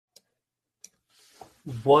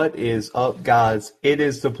What is up, guys? It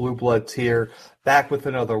is the Blue Bloods here, back with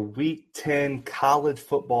another Week 10 college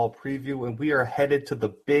football preview, and we are headed to the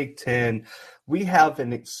Big Ten. We have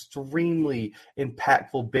an extremely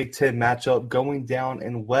impactful Big Ten matchup going down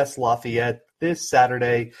in West Lafayette this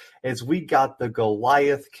Saturday as we got the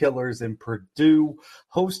Goliath Killers in Purdue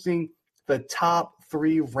hosting the top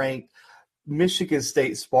three ranked Michigan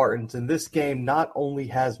State Spartans. And this game not only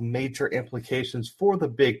has major implications for the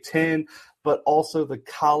Big Ten, but also the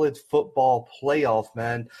college football playoff,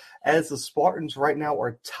 man, as the Spartans right now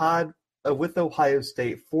are tied with Ohio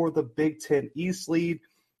State for the Big Ten East lead,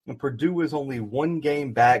 and Purdue is only one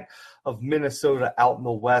game back of Minnesota out in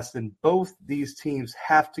the West, and both these teams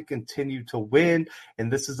have to continue to win,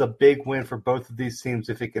 and this is a big win for both of these teams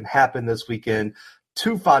if it can happen this weekend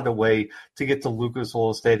to find a way to get to Lucas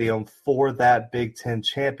Oil Stadium for that Big Ten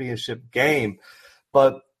championship game.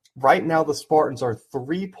 But right now, the Spartans are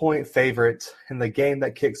 3-point favorites in the game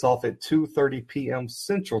that kicks off at 2:30 p.m.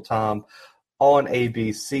 Central Time on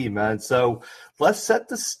ABC, man. So let's set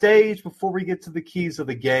the stage before we get to the keys of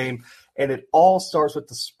the game. And it all starts with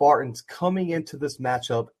the Spartans coming into this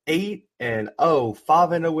matchup 8-0,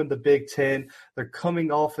 5-0 in the Big Ten. They're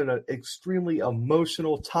coming off an extremely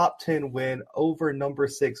emotional top 10 win over number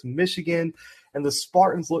 6 Michigan. And the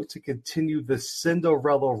Spartans look to continue the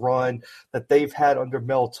Cinderella run that they've had under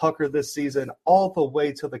Mel Tucker this season all the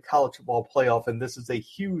way to the college football playoff. And this is a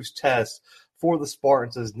huge test for the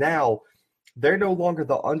Spartans as now they're no longer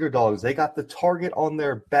the underdogs. They got the target on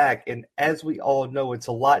their back, and as we all know, it's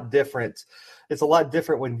a lot different. It's a lot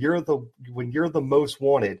different when you're the most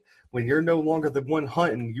wanted. When you're no longer the one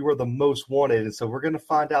hunting, you are the most wanted. And so we're going to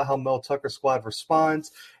find out how Mel Tucker's squad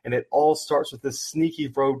responds, and it all starts with this sneaky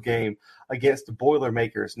road game against the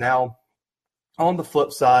Boilermakers. Now, on the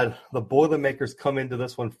flip side, the Boilermakers come into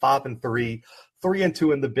this one 5-3,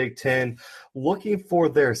 3-2 in the Big Ten, looking for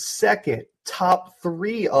their second top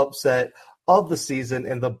three upset of the season,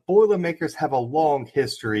 and the Boilermakers have a long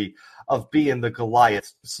history of being the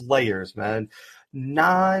Goliath Slayers, man.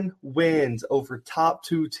 9 wins over top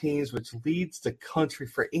 2 teams, which leads the country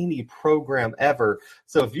for any program ever.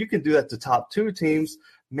 So if you can do that to top 2 teams,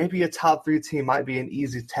 maybe a top 3 team might be an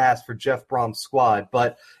easy task for Jeff Brom's squad.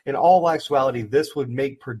 But in all actuality, this would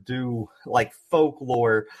make Purdue like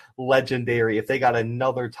folklore legendary if they got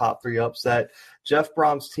another top 3 upset. Jeff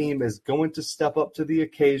Brom's team is going to step up to the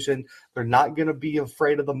occasion. They're not going to be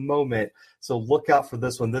afraid of the moment. So look out for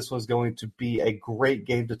this one. This one's going to be a great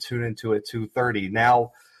game to tune into at 2:30.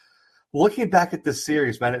 Now, looking back at this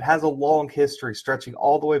series, man, it has a long history stretching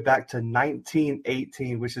all the way back to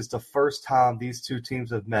 1918, which is the first time these two teams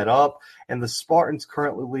have met up. And the Spartans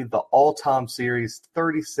currently lead the all-time series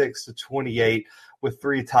 36-28 with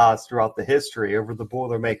 3 ties throughout the history over the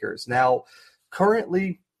Boilermakers. Now,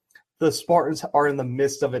 currently, the Spartans are in the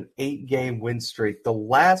midst of an 8-game win streak. The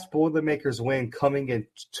last Boilermakers win coming in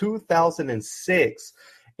 2006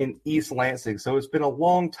 in East Lansing. So it's been a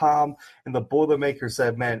long time, and the Boilermakers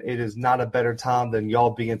said, man, it is not a better time than y'all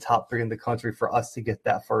being top 3 in the country for us to get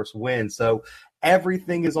that first win. So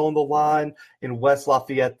everything is on the line in West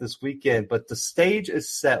Lafayette this weekend, but the stage is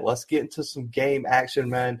set. Let's get into some game action,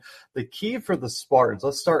 man. The key for the Spartans,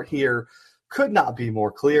 let's start here, could not be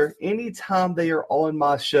more clear. Anytime they are on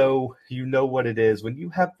my show, you know what it is. When you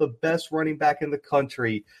have the best running back in the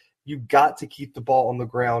country, you got to keep the ball on the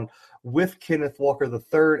ground with Kenneth Walker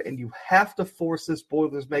III, and you have to force this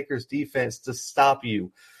Boilermakers defense to stop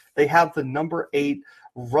you. They have the number 8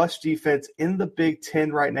 rush defense in the Big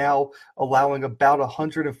Ten right now, allowing about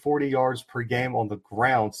 140 yards per game on the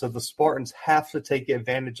ground. So the Spartans have to take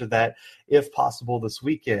advantage of that if possible this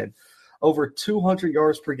weekend. Over 200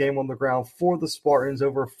 yards per game on the ground for the Spartans,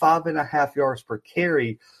 over 5.5 yards per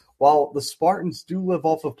carry. While the Spartans do live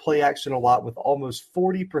off of play action a lot, with almost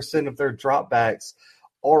 40% of their dropbacks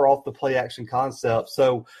are off the play action concept.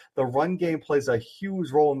 So the run game plays a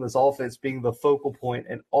huge role in this offense being the focal point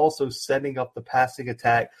and also setting up the passing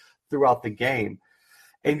attack throughout the game.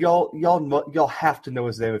 And y'all have to know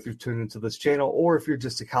his name if you've tuned into this channel, or if you're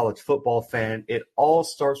just a college football fan. It all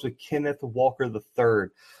starts with Kenneth Walker III.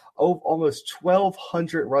 Almost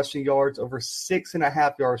 1,200 rushing yards, over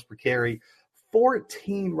 6.5 yards per carry,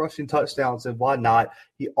 14 rushing touchdowns, and why not?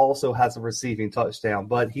 He also has a receiving touchdown,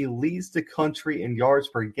 but he leads the country in yards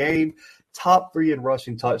per game, top 3 in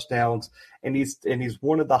rushing touchdowns, and he's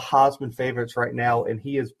one of the Heisman favorites right now, and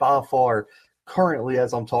he is by far currently,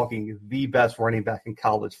 as I'm talking, the best running back in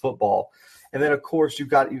college football. And then, of course, you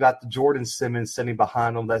got the Jordan Simmons sitting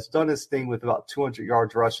behind him that's done his thing with about 200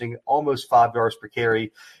 yards rushing, almost 5 yards per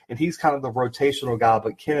carry, and he's kind of the rotational guy.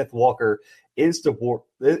 But Kenneth Walker is the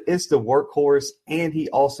workhorse, and he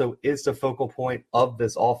also is the focal point of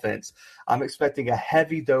this offense. I'm expecting a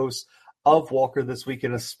heavy dose of Walker this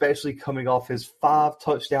weekend, especially coming off his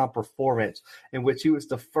 5-touchdown performance, in which he was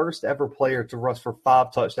the first ever player to rush for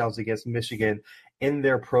 5 touchdowns against Michigan in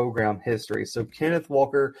their program history. So Kenneth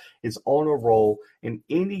Walker is on a roll, and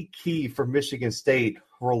any key for Michigan State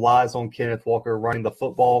relies on Kenneth Walker running the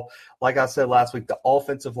football. Like I said last week, the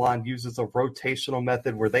offensive line uses a rotational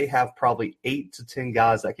method where they have probably 8 to 10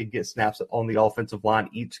 guys that can get snaps on the offensive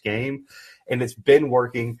line each game, and it's been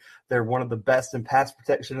working. They're one of the best in pass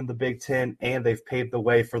protection in the Big Ten, and they've paved the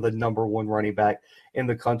way for the number 1 running back in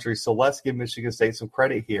the country. So let's give Michigan State some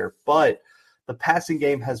credit here. But the passing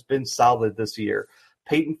game has been solid this year.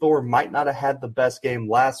 Peyton Thorne might not have had the best game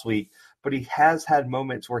last week, but he has had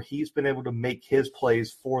moments where he's been able to make his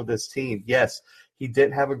plays for this team. Yes, he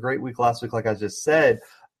didn't have a great week last week, like I just said,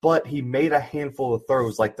 but he made a handful of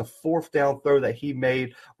throws. Like the 4th down throw that he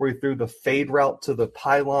made where he threw the fade route to the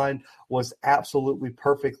pylon was absolutely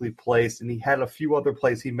perfectly placed, and he had a few other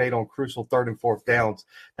plays he made on crucial 3rd and 4th downs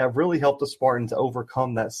that really helped the Spartans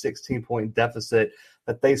overcome that 16-point deficit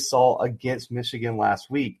that they saw against Michigan last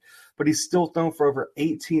week. But he's still thrown for over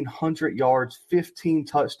 1,800 yards, 15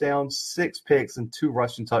 touchdowns, 6 picks, and 2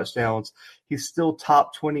 rushing touchdowns. He's still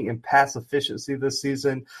top 20 in pass efficiency this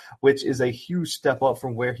season, which is a huge step up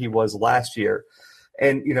from where he was last year.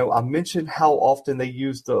 And, I mentioned how often they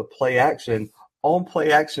use the play action. On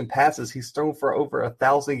play action passes, he's thrown for over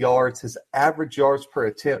 1,000 yards. His average yards per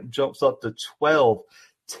attempt jumps up to 12.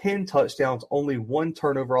 10 touchdowns, only 1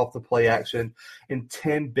 turnover off the play action, and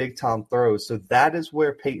 10 big-time throws. So that is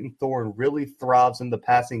where Peyton Thorne really thrives in the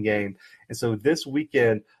passing game. And so this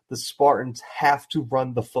weekend, the Spartans have to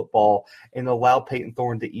run the football and allow Peyton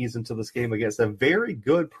Thorne to ease into this game against a very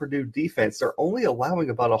good Purdue defense. They're only allowing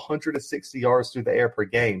about 160 yards through the air per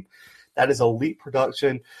game. That is elite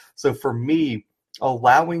production. So for me,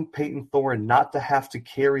 allowing Peyton Thorne not to have to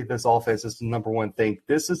carry this offense is the number one thing.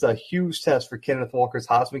 This is a huge test for Kenneth Walker's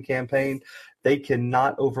Heisman campaign. They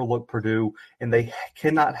cannot overlook Purdue, and they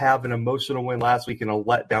cannot have an emotional win last week and a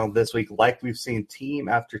letdown this week like we've seen team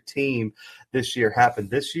after team this year happen.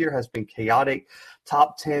 This year has been chaotic.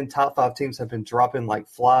 Top 10, top 5 teams have been dropping like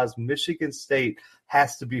flies. Michigan State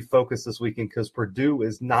has to be focused this weekend because Purdue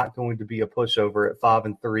is not going to be a pushover at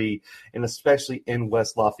 5-3, and especially in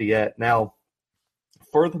West Lafayette. Now,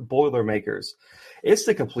 for the Boilermakers, it's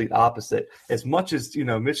the complete opposite. As much as,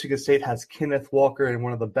 Michigan State has Kenneth Walker in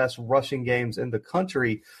one of the best rushing games in the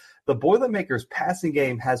country, the Boilermakers passing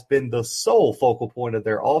game has been the sole focal point of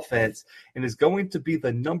their offense and is going to be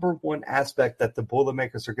the number one aspect that the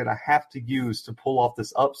Boilermakers are going to have to use to pull off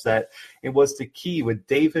this upset. It was the key with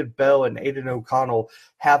David Bell and Aiden O'Connell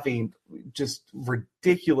having just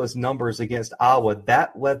ridiculous numbers against Iowa.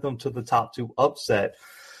 That led them to the top 2 upset.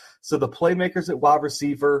 So the playmakers at wide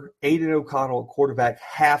receiver, Aiden O'Connell at quarterback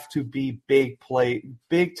have to be big-time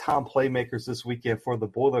playmakers this weekend for the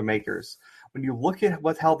Boilermakers. When you look at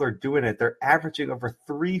how they're doing it, they're averaging over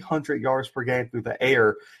 300 yards per game through the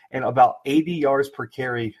air and about 80 yards per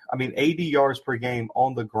game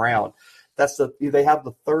on the ground. They have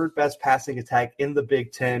the 3rd best passing attack in the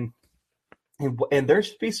Big Ten, and there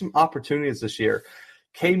should be some opportunities this year.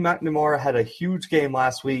 Cade McNamara had a huge game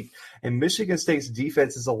last week, and Michigan State's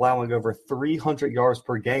defense is allowing over 300 yards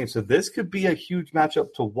per game. So this could be a huge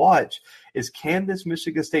matchup to watch. Can this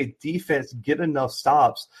Michigan State defense get enough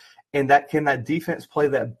stops? And can that defense play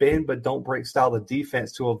that bend but don't break style of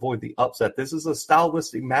defense to avoid the upset? This is a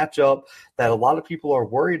stylistic matchup that a lot of people are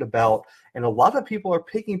worried about, and a lot of people are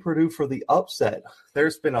picking Purdue for the upset.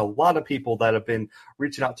 There's been a lot of people that have been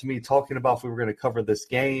reaching out to me talking about if we were going to cover this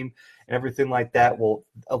game and everything like that. Well,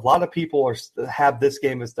 a lot of people have this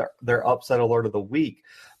game as their upset alert of the week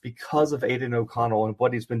because of Aiden O'Connell and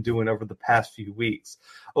what he's been doing over the past few weeks.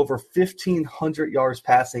 Over 1,500 yards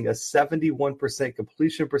passing, a 71%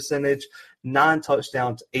 completion percentage, 9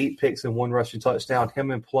 touchdowns, 8 picks, and 1 rushing touchdown. Him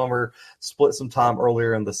and Plummer split some time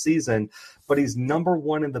earlier in the season, but he's number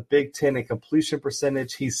 1 in the Big Ten in completion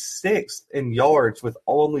percentage. He's 6th in yards with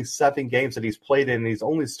only 7 games that he's played in, and he's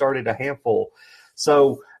only started a handful.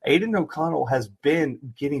 So Aiden O'Connell has been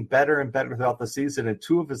getting better and better throughout the season, and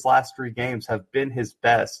 2 of his last 3 games have been his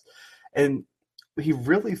best. And he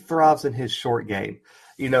really thrives in his short game.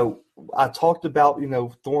 You know, I talked about,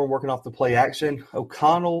 Thorne working off the play action.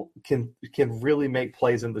 O'Connell can really make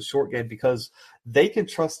plays in the short game because they can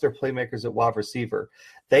trust their playmakers at wide receiver.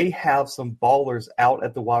 They have some ballers out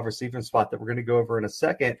at the wide receiver spot that we're going to go over in a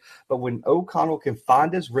second. But when O'Connell can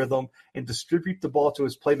find his rhythm and distribute the ball to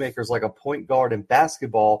his playmakers like a point guard in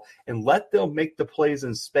basketball and let them make the plays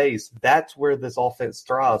in space, that's where this offense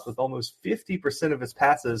thrives, with almost 50% of his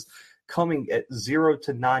passes coming at 0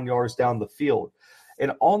 to 9 yards down the field.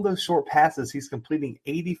 And on those short passes, he's completing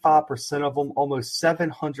 85% of them, almost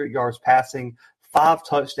 700 yards passing, 5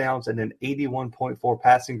 touchdowns, and an 81.4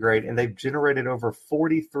 passing grade. And they've generated over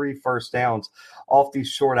 43 first downs off these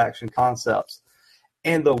short action concepts.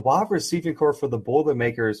 And the wide receiving core for the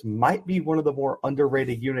Boilermakers might be one of the more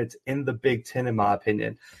underrated units in the Big Ten, in my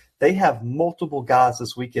opinion. They have multiple guys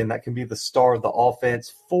this weekend that can be the star of the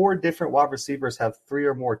offense. 4 different wide receivers have 3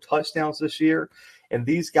 or more touchdowns this year, and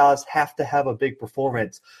these guys have to have a big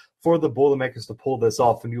performance for the Boilermakers to pull this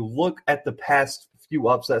off. When you look at the past few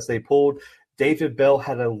upsets they pulled, David Bell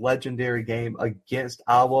had a legendary game against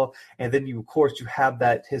Iowa, and then you have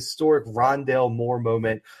that historic Rondale Moore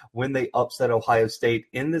moment when they upset Ohio State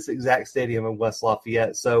in this exact stadium in West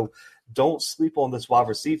Lafayette. So don't sleep on this wide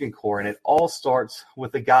receiving core, and it all starts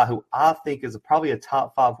with a guy who I think is probably a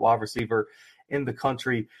top 5 wide receiver in the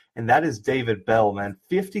country, and that is David Bell, man.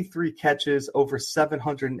 53 catches, over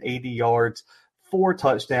 780 yards, 4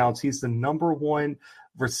 touchdowns. He's the number 1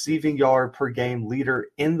 receiving yard per game leader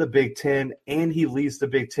in the Big Ten, and he leads the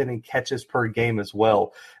Big Ten in catches per game as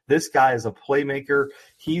well. This guy is a playmaker.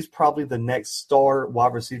 He's probably the next star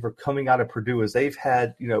wide receiver coming out of Purdue, as they've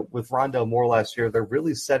had, with Rondale Moore last year, they're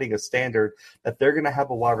really setting a standard that they're going to have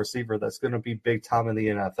a wide receiver that's going to be big time in the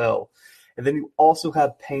NFL. And then you also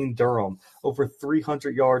have Payne Durham, over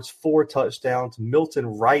 300 yards, 4 touchdowns. Milton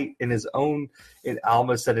Wright in his own, I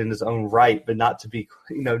almost said in his own right, but not to be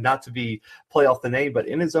play off the name, but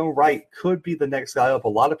in his own right could be the next guy up. A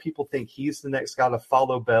lot of people think he's the next guy to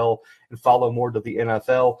follow Bell and follow Moore to the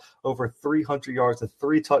NFL. Over 300 yards and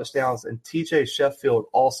 3 touchdowns. And TJ Sheffield,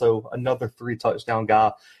 also another 3 touchdown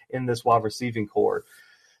guy in this wide receiving core.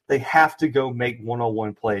 They have to go make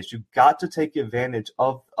one-on-one plays. You've got to take advantage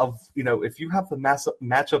of if you have the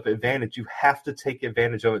matchup advantage, you have to take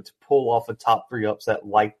advantage of it to pull off a top 3 upset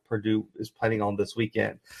like Purdue is planning on this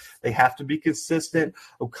weekend. They have to be consistent.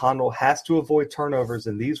 O'Connell has to avoid turnovers,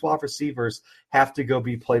 and these wide receivers have to go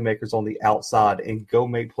be playmakers on the outside and go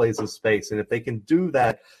make plays in space. And if they can do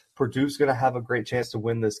that, Purdue's going to have a great chance to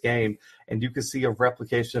win this game, and you can see a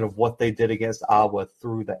replication of what they did against Iowa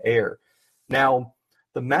through the air. Now,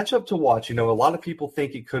 the matchup to watch, a lot of people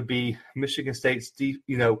think it could be Michigan State's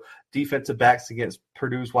defensive backs against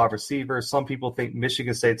Purdue's wide receivers. Some people think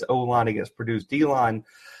Michigan State's O-line against Purdue's D-line.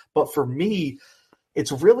 But for me,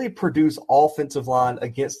 it's really Purdue's offensive line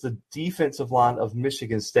against the defensive line of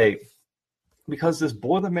Michigan State, because this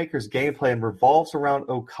Boilermakers game plan revolves around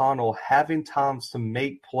O'Connell having times to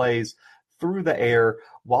make plays through the air,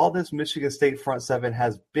 while this Michigan State front seven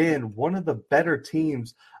has been one of the better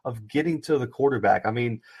teams of getting to the quarterback. I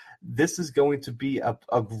mean, this is going to be a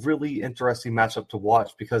really interesting matchup to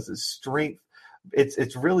watch, because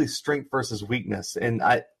it's really strength versus weakness. And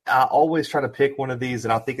I always try to pick one of these,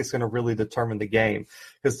 and I think it's going to really determine the game,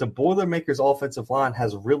 because the Boilermakers offensive line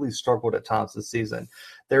has really struggled at times this season.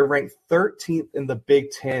 They're ranked 13th in the Big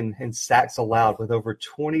Ten in sacks allowed, with over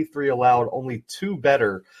 23 allowed, only 2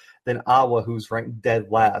 better than Iowa, who's ranked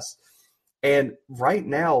dead last. And right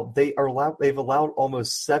now, they've allowed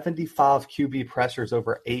almost 75 QB pressures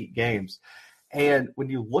over 8 games. And when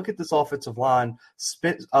you look at this offensive line,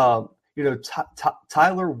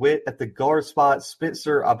 Tyler Witt at the guard spot,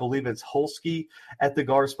 Spencer, I believe it's Holsky at the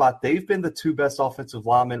guard spot. They've been the 2 best offensive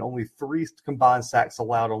linemen, only 3 combined sacks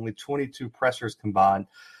allowed, only 22 pressures combined.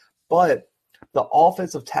 But the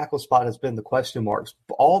offensive tackle spot has been the question marks.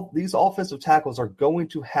 All these offensive tackles are going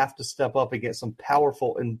to have to step up against some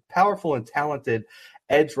powerful and talented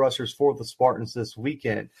edge rushers for the Spartans this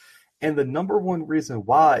weekend. And the number one reason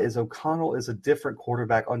why is O'Connell is a different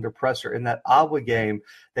quarterback under pressure. In that Iowa game,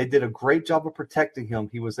 they did a great job of protecting him.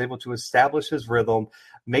 He was able to establish his rhythm,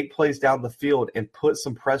 make plays down the field, and put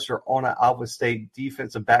some pressure on an Iowa State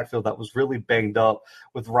defensive backfield that was really banged up,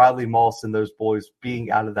 with Riley Moss and those boys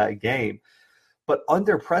being out of that game. But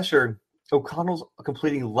under pressure, O'Connell's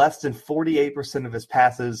completing less than 48% of his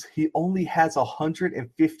passes. He only has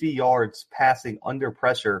 150 yards passing under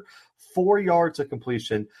pressure, 4 yards of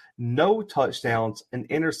completion, no touchdowns, an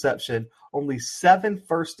interception, only 7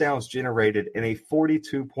 first downs generated, in a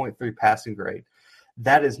 42.3 passing grade.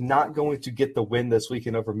 that is not going to get the win this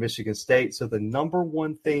weekend over Michigan State. So the number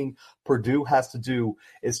one thing Purdue has to do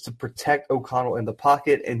is to protect O'Connell in the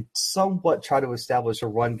pocket and somewhat try to establish a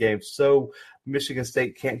run game so Michigan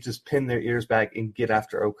State can't just pin their ears back and get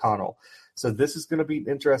after O'Connell. So this is going to be an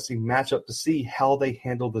interesting matchup to see how they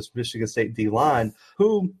handle this Michigan State D-line,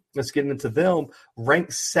 who, let's get into them,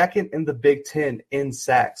 ranked second in the Big Ten in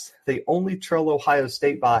sacks. They only trail Ohio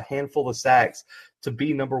State by a handful of sacks to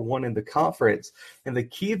be number one in the conference. And the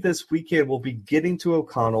key this weekend will be getting to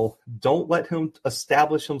O'Connell. Don't let him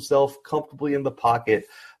establish himself comfortably in the pocket,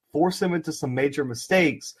 force him into some major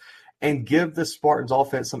mistakes, and give the Spartans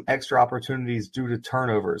offense some extra opportunities due to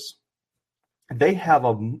turnovers. They have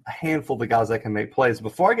a handful of guys that can make plays.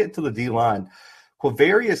 Before I get to the D-line,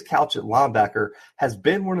 Quavarius Couch at linebacker has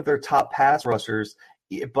been one of their top pass rushers,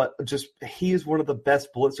 but just he is one of the best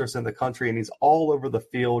blitzers in the country, and he's all over the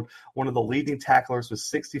field, one of the leading tacklers with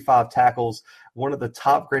 65 tackles, one of the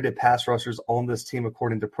top-graded pass rushers on this team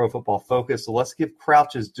according to Pro Football Focus. So let's give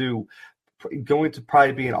Crouch his due, going to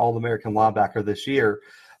probably be an All-American linebacker this year.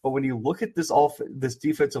 But when you look at this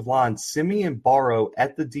defensive line, Simeon Barrow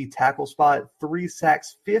at the D tackle spot, 3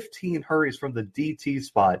 sacks, 15 hurries from the DT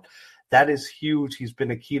spot. That is huge. He's been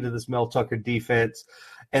a key to this Mel Tucker defense.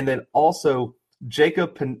 And then also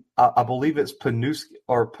Jacob, I believe it's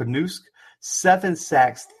Panusk, 7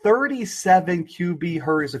 sacks, 37 QB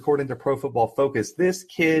hurries according to Pro Football Focus. This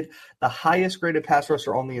kid, the highest graded pass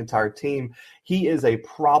rusher on the entire team, he is a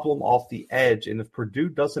problem off the edge. And if Purdue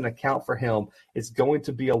doesn't account for him, it's going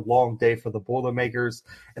to be a long day for the Boilermakers.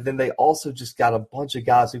 And then they also just got a bunch of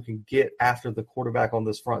guys who can get after the quarterback on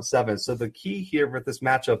this front seven. So the key here with this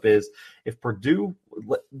matchup is if Purdue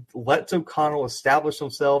lets O'Connell establish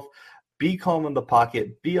himself, be calm in the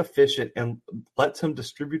pocket, be efficient, and lets him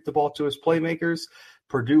distribute the ball to his playmakers,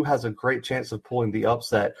 Purdue has a great chance of pulling the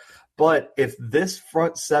upset. But if this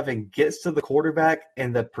front seven gets to the quarterback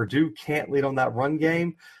and that Purdue can't lead on that run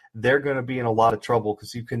game, they're going to be in a lot of trouble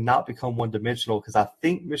because you cannot become one-dimensional, because I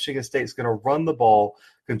think Michigan State's going to run the ball,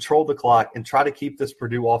 control the clock, and try to keep this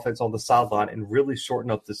Purdue offense on the sideline and really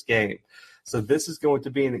shorten up this game. So this is going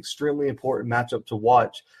to be an extremely important matchup to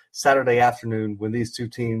watch Saturday afternoon when these two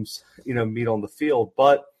teams, meet on the field.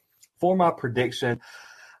 But for my prediction,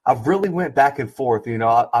 I've really went back and forth.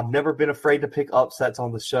 I've never been afraid to pick upsets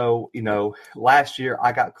on the show. Last year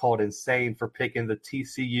I got called insane for picking the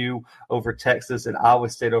TCU over Texas and Iowa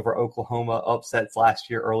State over Oklahoma upsets last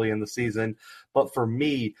year early in the season. But for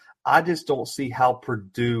me, I just don't see how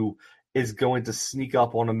Purdue is going to sneak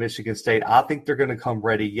up on a Michigan State. I think they're going to come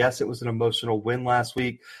ready. Yes, it was an emotional win last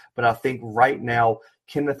week, but I think right now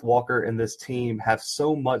Kenneth Walker and this team have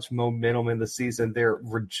so much momentum in the season. They're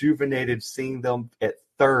rejuvenated seeing them at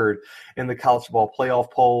third in the college football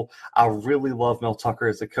playoff poll. I really love Mel Tucker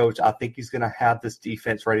as a coach. I think he's going to have this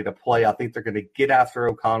defense ready to play. I think they're going to get after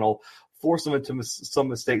O'Connell, force him into some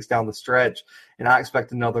mistakes down the stretch, and I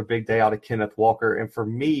expect another big day out of Kenneth Walker. And for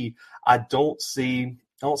me, I don't see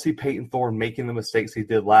Peyton Thorne making the mistakes he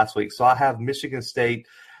did last week. So I have Michigan State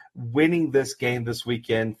winning this game this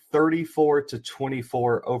weekend,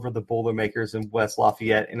 34-24 over the Boilermakers in West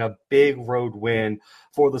Lafayette, in a big road win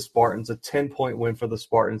for the Spartans, a 10-point win for the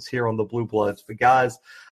Spartans here on the Blue Bloods. But guys,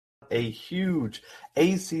 a huge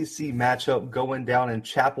ACC matchup going down in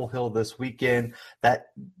Chapel Hill this weekend that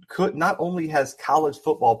could not only has college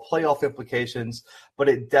football playoff implications, but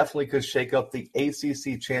it definitely could shake up the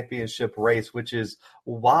ACC championship race, which is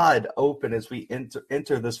wide open as we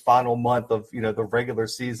enter this final month of the regular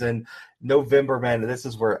season. November, man, this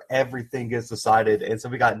is where everything gets decided. And so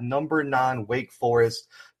we got number 9 Wake Forest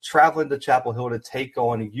traveling to Chapel Hill to take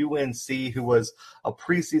on UNC, who was a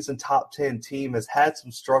preseason top 10 team, has had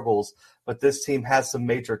some struggles, but this team has some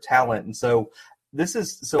major talent. And so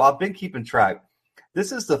I've been keeping track.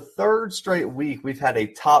 This is the 3rd straight week we've had a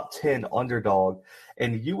top 10 underdog,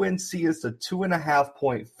 and UNC is the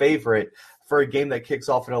 2.5-point favorite for a game that kicks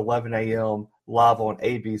off at 11 a.m. live on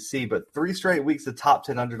ABC. But 3 straight weeks of top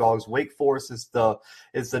 10 underdogs. Wake Forest is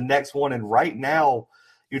the next one, and right now,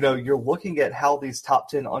 you're looking at how these top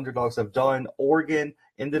 10 underdogs have done. Oregon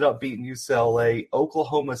ended up beating UCLA.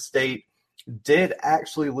 Oklahoma State did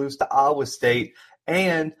actually lose to Iowa State.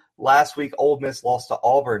 And last week, Ole Miss lost to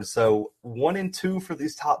Auburn. So 1-2 for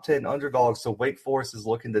these top 10 underdogs. So Wake Forest is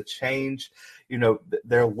looking to change,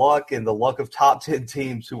 their luck and the luck of top 10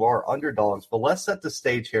 teams who are underdogs. But let's set the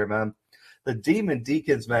stage here, man. The Demon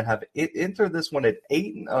Deacons, man, have entered this one at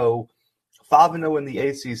 8-0. 5-0 in the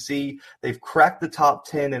ACC. They've cracked the top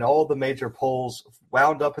 10 in all the major polls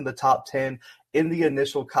wound up in the top 10 in the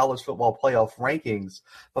initial college football playoff rankings.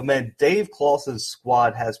 But man, Dave Clawson's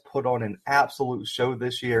squad has put on an absolute show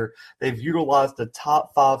this year. They've utilized the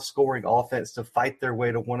top 5 scoring offense to fight their way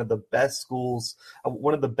to one of the best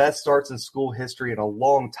starts in school history in a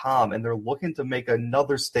long time. And they're looking to make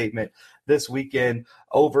another statement this weekend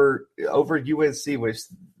over UNC, which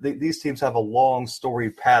these teams have a long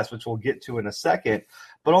storied past, which we'll get to in a second.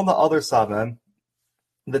 But on the other side, man,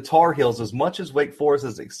 the Tar Heels, as much as Wake Forest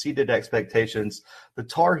has exceeded expectations, the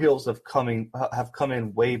Tar Heels have come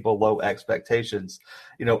in way below expectations.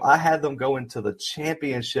 I had them go into the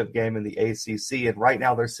championship game in the ACC, and right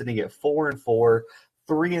now they're sitting at 4-4,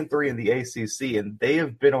 3-3 in the ACC, and they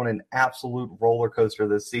have been on an absolute roller coaster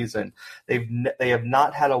this season. They have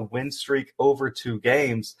not had a win streak over 2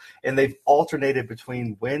 games, and they've alternated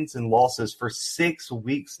between wins and losses for 6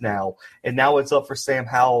 weeks now. And now it's up for Sam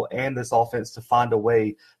Howell and this offense to find a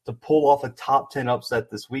way to pull off a top 10 upset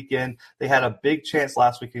this weekend. They had a big chance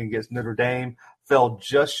last weekend against Notre Dame, fell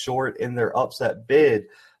just short in their upset bid.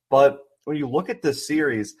 But when you look at this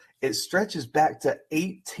series, it stretches back to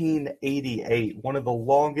 1888, one of the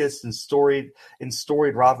longest and storied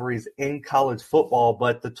rivalries in college football.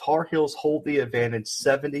 But the Tar Heels hold the advantage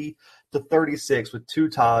 70-36 with 2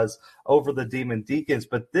 ties over the Demon Deacons.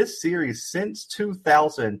 But this series since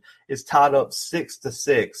 2000 is tied up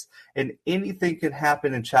 6-6. And anything can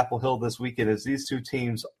happen in Chapel Hill this weekend, as these 2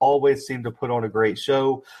 teams always seem to put on a great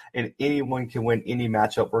show, and anyone can win any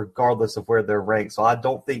matchup regardless of where they're ranked. So I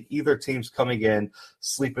don't think either team's coming in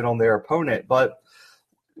sleeping on their opponent. But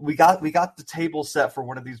we got the table set for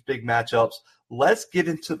one of these big matchups. Let's get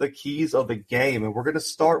into the keys of the game, and we're going to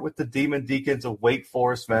start with the Demon Deacons of Wake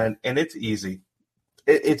Forest, man, and it's easy.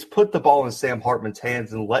 It's put the ball in Sam Hartman's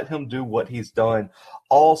hands and let him do what he's done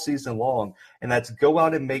all season long, and that's go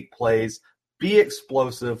out and make plays, be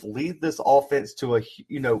explosive, lead this offense to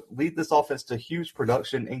huge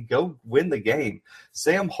production, and go win the game.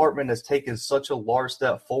 Sam Hartman has taken such a large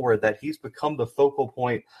step forward that he's become the focal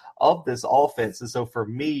point of this offense. And so for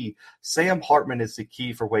me, Sam Hartman is the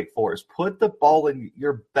key for Wake Forest. Put the ball in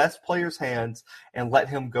your best player's hands and let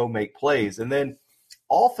him go make plays. And then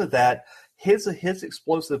off of that, his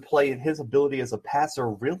explosive play and his ability as a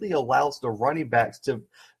passer really allows the running backs to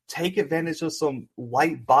take advantage of some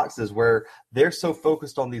light boxes where they're so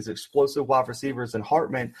focused on these explosive wide receivers and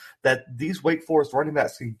Hartman that these Wake Forest running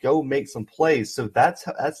backs can go make some plays. So that's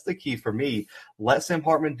the key for me. Let Sam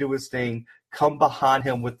Hartman do his thing, come behind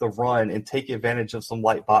him with the run and take advantage of some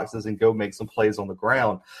light boxes and go make some plays on the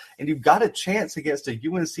ground. And you've got a chance against a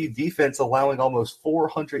UNC defense allowing almost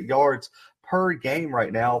 400 yards per game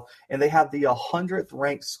right now, and they have the 100th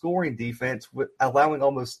ranked scoring defense with allowing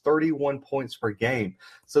almost 31 points per game.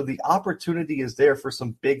 So the opportunity is there for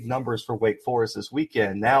some big numbers for Wake Forest this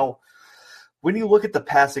weekend. Now, when you look at the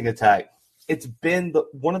passing attack, it's been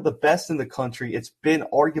one of the best in the country. It's been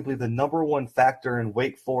arguably the number 1 factor in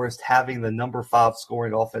Wake Forest having the number 5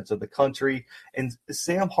 scoring offense of the country. And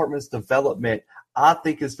Sam Hartman's development, I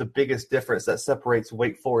think, is the biggest difference that separates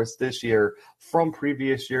Wake Forest this year from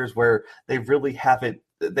previous years where they've been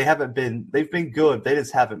good. They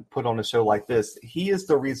just haven't put on a show like this. He is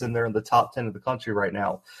the reason they're in the top 10 of the country right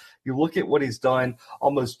now. You look at what he's done,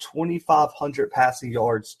 almost 2,500 passing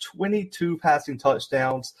yards, 22 passing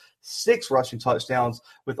touchdowns, 6 rushing touchdowns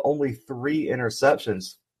with only 3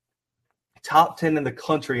 interceptions. Top 10 in the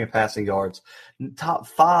country in passing yards, top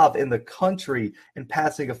 5 in the country in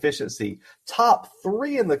passing efficiency, top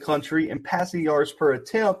 3 in the country in passing yards per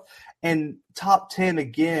attempt, and top 10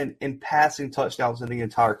 again in passing touchdowns in the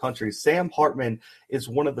entire country. Sam Hartman is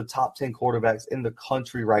one of the top 10 quarterbacks in the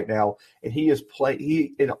country right now, and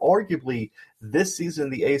arguably this season in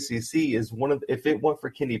the ACC is if it weren't for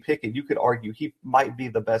Kenny Pickett, you could argue he might be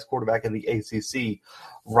the best quarterback in the ACC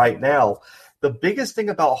right now. The biggest thing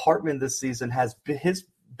about Hartman this season has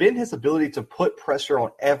been his ability to put pressure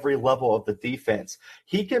on every level of the defense.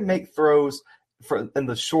 He can make throws in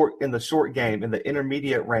the short game, in the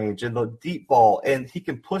intermediate range, in the deep ball, and he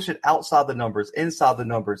can push it outside the numbers, inside the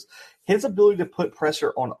numbers. His ability to put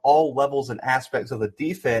pressure on all levels and aspects of the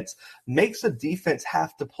defense makes the defense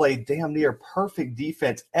have to play damn near perfect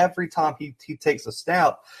defense every time he takes a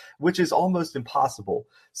snap, which is almost impossible.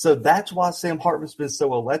 So that's why Sam Hartman's been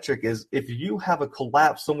so electric, is if you have a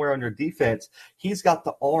collapse somewhere on your defense, he's got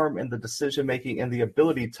the arm and the decision-making and the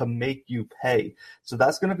ability to make you pay. So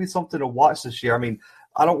that's going to be something to watch this year. I mean,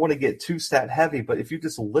 I don't want to get too stat heavy, but if you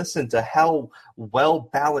just listen to how well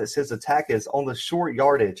balanced his attack is on the short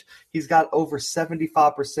yardage, he's got over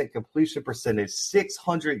 75% completion percentage,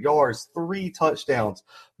 600 yards, 3 touchdowns,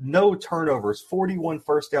 no turnovers, 41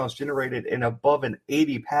 first downs generated, and above an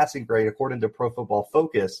 80 passing grade, according to Pro Football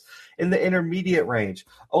Focus. In the intermediate range,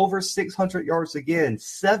 over 600 yards again,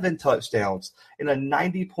 7 touchdowns, and a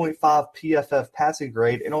 90.5 PFF passing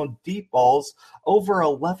grade. And on deep balls, over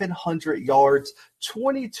 1,100 yards,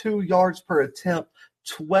 22 yards per attempt,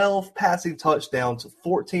 12 passing touchdowns,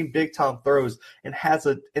 14 big-time throws, and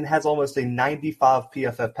has almost a 95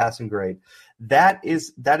 PFF passing grade. That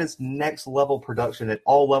is next level production at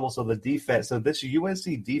all levels of the defense. So this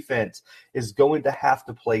UNC defense is going to have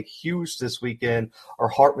to play huge this weekend, or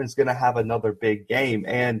Hartman's going to have another big game.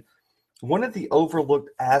 And one of the overlooked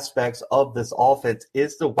aspects of this offense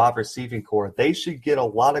is the wide receiving core. They should get a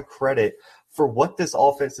lot of credit for what this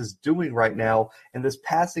offense is doing right now. And this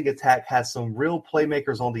passing attack has some real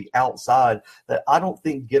playmakers on the outside that I don't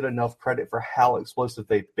think get enough credit for how explosive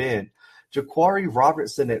they've been. Jaquarii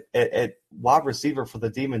Robertson at wide receiver for the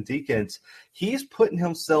Demon Deacons, he's putting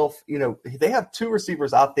himself, they have 2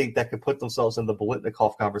 receivers I think that could put themselves in the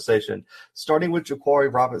Biletnikoff conversation, starting with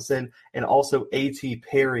Jaquarii Robertson and also A.T.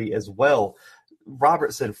 Perry as well.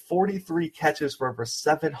 Robertson, 43 catches for over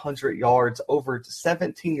 700 yards, over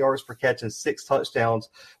 17 yards per catch and 6 touchdowns,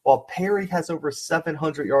 while Perry has over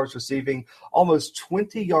 700 yards receiving, almost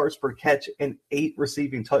 20 yards per catch and 8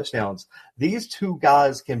 receiving touchdowns. These 2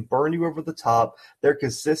 guys can burn you over the top. They're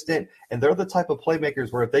consistent, and they're the type of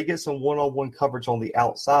playmakers where if they get some one-on-one coverage on the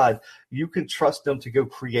outside, you can trust them to go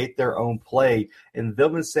create their own play. And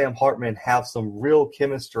them and Sam Hartman have some real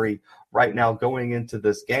chemistry right now going into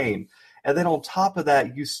this game. And then on top of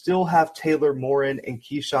that, you still have Taylor Morin and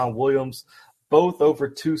Keyshawn Williams, both over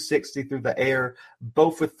 260 through the air,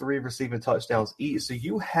 both with 3 receiving touchdowns each. So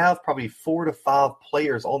you have probably 4 to 5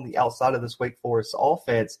 players on the outside of this Wake Forest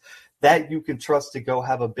offense that you can trust to go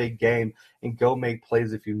have a big game and go make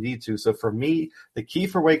plays if you need to. So for me, the key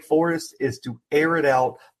for Wake Forest is to air it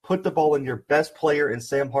out, put the ball in your best player in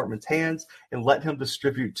Sam Hartman's hands, and let him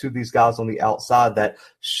distribute to these guys on the outside that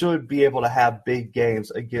should be able to have big games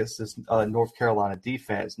against this North Carolina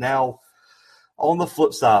defense. Now, on the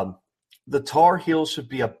flip side, the Tar Heels should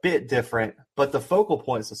be a bit different, but the focal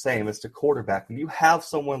point is the same. It's the quarterback. When you have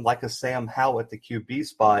someone like a Sam Howell at the QB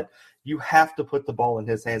spot, you have to put the ball in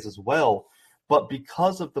his hands as well. But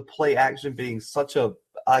because of the play action being such a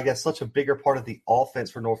bigger part of the offense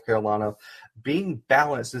for North Carolina, being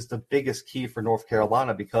balanced is the biggest key for North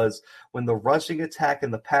Carolina, because when the rushing attack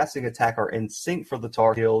and the passing attack are in sync for the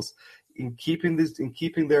Tar Heels, in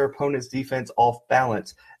keeping their opponent's defense off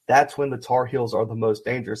balance, that's when the Tar Heels are the most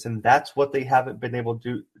dangerous, and that's what they haven't been able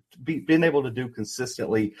to do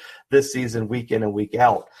consistently this season, week in and week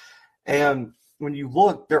out. And when you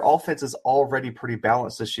look, their offense is already pretty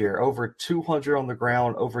balanced this year, over 200 on the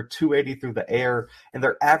ground, over 280 through the air, and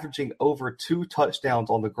they're averaging over 2 touchdowns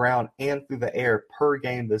on the ground and through the air per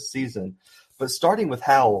game this season. But starting with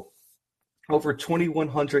Howell, over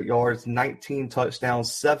 2,100 yards, 19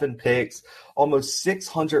 touchdowns, 7 picks, almost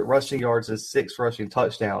 600 rushing yards and 6 rushing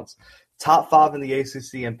touchdowns. Top 5 in the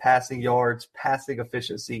ACC in passing yards, passing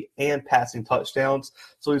efficiency, and passing touchdowns.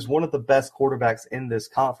 So he's one of the best quarterbacks in this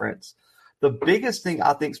conference. The biggest thing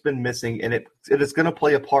I think has been missing, and it is going to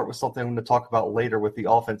play a part with something I'm going to talk about later with the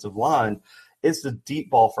offensive line, is the deep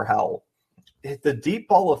ball for Howell. The deep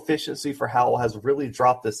ball efficiency for Howell has really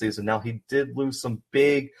dropped this season. Now, he did lose some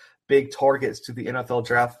big targets to the NFL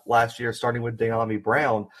draft last year, starting with De'Ami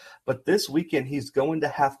Brown. But this weekend, he's going to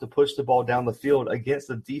have to push the ball down the field against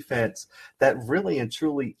a defense that really and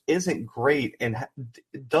truly isn't great and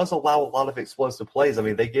does allow a lot of explosive plays. I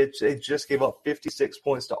mean, they just gave up 56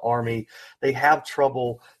 points to Army. They have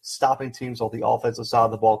trouble stopping teams on the offensive side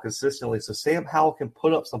of the ball consistently. So Sam Howell can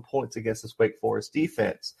put up some points against this Wake Forest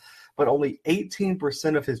defense. But only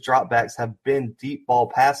 18% of his dropbacks have been deep ball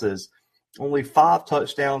passes. Only 5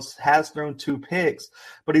 touchdowns, has thrown 2 picks,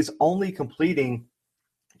 but he's only completing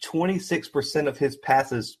 26% of his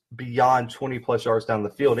passes beyond 20-plus yards down the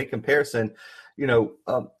field. In comparison,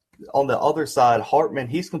 on the other side, Hartman,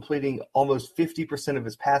 he's completing almost 50% of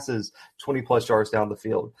his passes 20-plus yards down the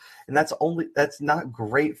field. And that's not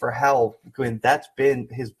great for Howell. I mean, that's been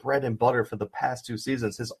his bread and butter for the past 2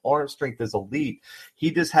 seasons. His arm strength is elite.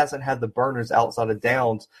 He just hasn't had the burners outside of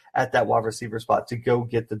downs at that wide receiver spot to go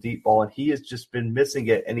get the deep ball, and he has just been missing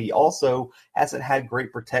it. And he also hasn't had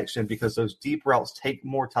great protection because those deep routes take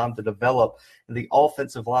more time to develop, and the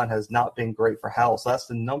offensive line has not been great for Howell. So that's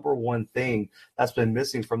the number one thing that's been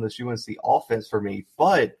missing from this UNC offense for me.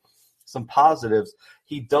 But some positives,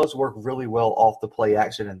 he does work really well off the play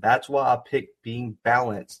action. And that's why I picked being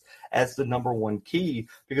balanced as the number one key,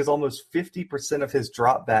 because almost 50% of his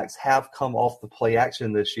dropbacks have come off the play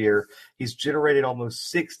action this year. He's generated almost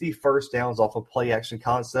 60 first downs off of play action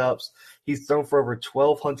concepts. He's thrown for over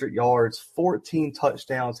 1,200 yards, 14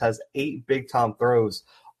 touchdowns, has 8 big-time throws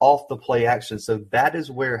off the play action. So that is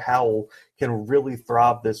where Howell can really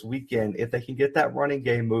thrive this weekend. If they can get that running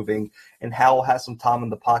game moving and Howell has some time in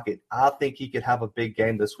the pocket, I think he could have a big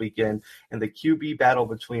game this weekend. And the QB battle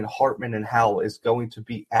between Hartman and Howell is going to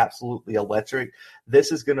be absolutely electric.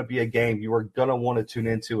 This is going to be a game you are going to want to tune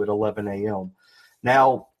into at 11 a.m.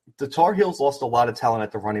 Now, the Tar Heels lost a lot of talent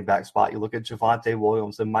at the running back spot. You look at Javonte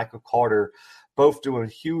Williams and Michael Carter, both doing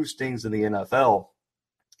huge things in the NFL.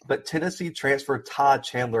 But Tennessee transfer Todd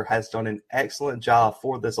Chandler has done an excellent job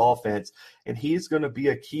for this offense, and he is going to be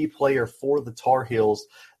a key player for the Tar Heels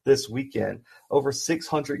this weekend. Over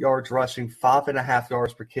 600 yards rushing, 5.5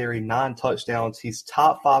 yards per carry, 9 touchdowns. He's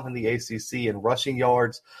top 5 in the ACC in rushing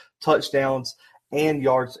yards, touchdowns, and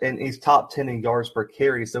yards, and he's top 10 in yards per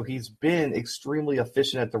carry. So he's been extremely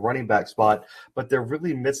efficient at the running back spot, but they're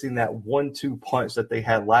really missing that 1-2 punch that they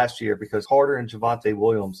had last year, because Carter and Javonte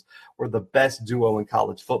Williams were the best duo in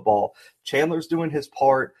college football. Chandler's doing his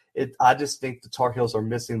part. I just think the Tar Heels are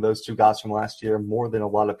missing those two guys from last year more than a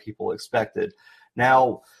lot of people expected.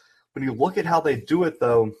 Now, when you look at how they do it,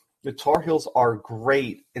 though, the Tar Heels are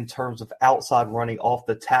great in terms of outside running off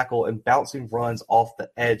the tackle and bouncing runs off the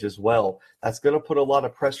edge as well. That's going to put a lot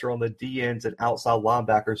of pressure on the D-ends and outside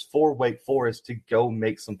linebackers for Wake Forest to go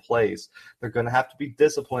make some plays. They're going to have to be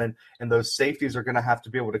disciplined, and those safeties are going to have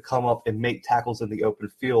to be able to come up and make tackles in the open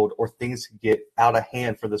field, or things can get out of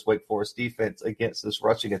hand for this Wake Forest defense against this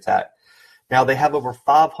rushing attack. Now, they have over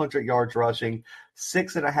 500 yards rushing,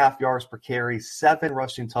 6.5 yards per carry, 7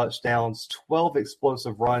 rushing touchdowns, 12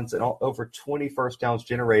 explosive runs, and over 20 first downs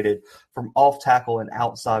generated from off tackle and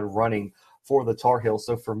outside running for the Tar Heels.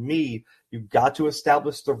 So for me, you've got to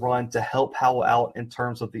establish the run to help Howell out in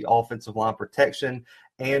terms of the offensive line protection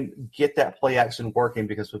and get that play action working,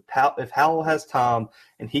 because if Howell has time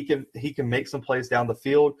and he can make some plays down the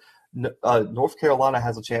field, North Carolina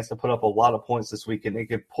has a chance to put up a lot of points this weekend. It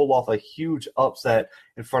could pull off a huge upset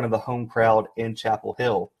in front of the home crowd in Chapel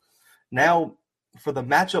Hill. Now, for the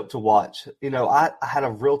matchup to watch, I had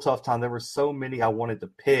a real tough time. There were so many I wanted to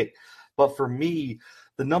pick. But for me,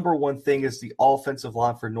 the number one thing is the offensive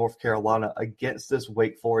line for North Carolina against this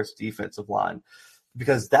Wake Forest defensive line,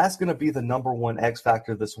 because that's going to be the number one X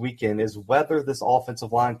factor this weekend, is whether this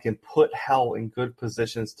offensive line can put Howell in good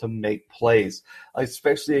positions to make plays,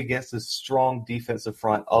 especially against this strong defensive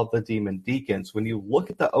front of the Demon Deacons. When you look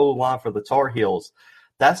at the O-line for the Tar Heels,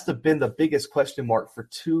 that's been the biggest question mark for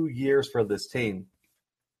 2 years for this team.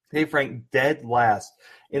 They've ranked dead last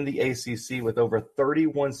in the ACC with over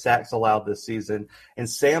 31 sacks allowed this season, and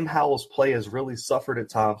Sam Howell's play has really suffered at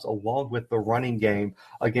times, along with the running game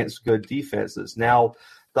against good defenses. Now,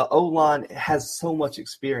 the O-line has so much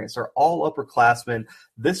experience. They're all upperclassmen.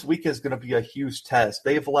 This week is going to be a huge test.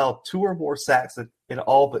 They've allowed 2 or more sacks in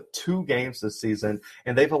all but 2 games this season,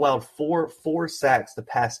 and they've allowed four sacks the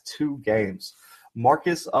past 2 games.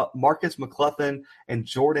 Marcus McClellan and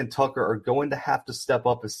Jordan Tucker are going to have to step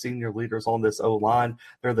up as senior leaders on this O-line.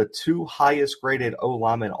 They're the 2 highest graded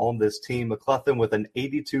O-linemen on this team. McClellan, with an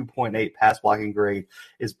 82.8 pass blocking grade,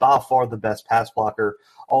 is by far the best pass blocker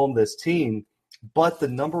on this team. But the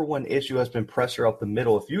number one issue has been pressure up the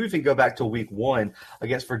middle. If you even go back to week 1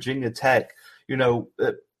 against Virginia Tech,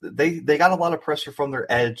 they got a lot of pressure from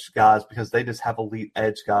their edge guys, because they just have elite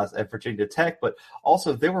edge guys at Virginia Tech. But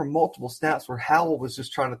also, there were multiple snaps where Howell was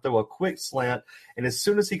just trying to throw a quick slant, and as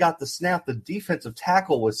soon as he got the snap, the defensive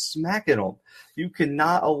tackle was smacking him. You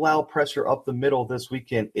cannot allow pressure up the middle this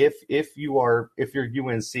weekend if you're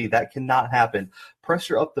UNC. That cannot happen.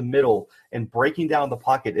 Pressure up the middle and breaking down the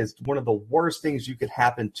pocket is one of the worst things you could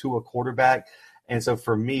happen to a quarterback. And so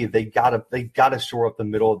for me, they gotta shore up the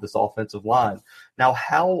middle of this offensive line. Now,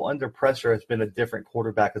 Howell under pressure has been a different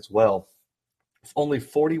quarterback as well. Only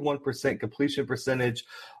 41% completion percentage,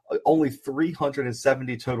 only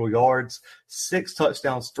 370 total yards, 6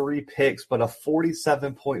 touchdowns, 3 picks, but a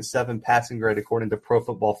 47.7 passing grade according to Pro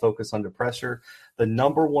Football Focus under pressure. The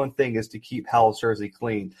number one thing is to keep Howell's jersey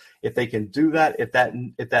clean. If they can do that, if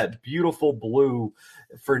that beautiful blue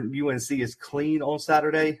for UNC is clean on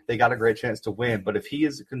Saturday, they got a great chance to win. But if he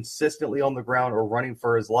is consistently on the ground or running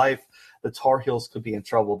for his life, the Tar Heels could be in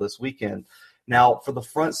trouble this weekend. Now, for the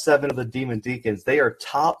front seven of the Demon Deacons, they are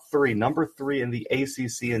top three, number three in the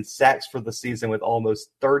ACC in sacks for the season with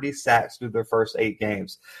almost 30 sacks through their first 8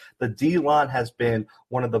 games. The D-line has been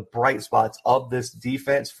one of the bright spots of this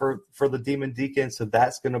defense for the Demon Deacons, so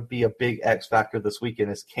that's going to be a big X factor this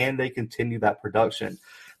weekend is can they continue that production?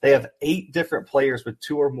 They have 8 different players with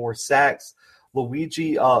 2 or more sacks.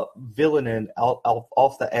 Luigi Villanin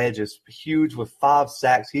off the edge is huge with 5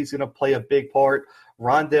 sacks. He's going to play a big part.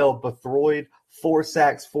 Rondell Bethroyd, 4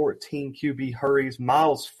 sacks, 14 QB hurries.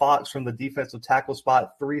 Miles Fox from the defensive tackle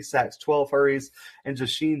spot, 3 sacks, 12 hurries. And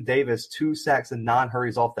Jasheen Davis, 2 sacks and 9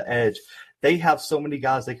 hurries off the edge. They have so many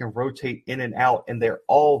guys they can rotate in and out, and they're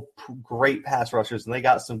all great pass rushers, and they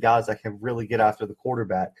got some guys that can really get after the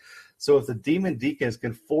quarterback. So if the Demon Deacons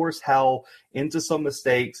can force Howell into some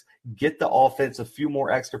mistakes, get the offense a few more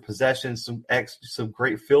extra possessions, some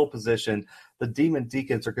great field position, the Demon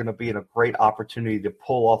Deacons are going to be in a great opportunity to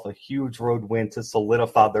pull off a huge road win to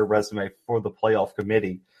solidify their resume for the playoff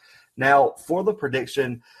committee. Now, for the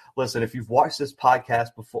prediction, listen, if you've watched this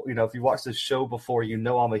podcast before, if you watched this show before,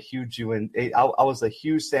 I'm a huge I was a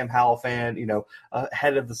huge Sam Howell fan,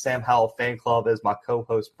 head of the Sam Howell fan club, as my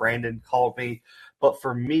co-host Brandon called me. But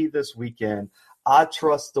for me this weekend, I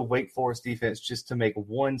trust the Wake Forest defense just to make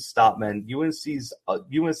one stop, man. UNC's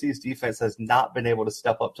defense has not been able to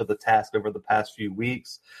step up to the task over the past few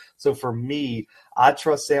weeks. So for me, I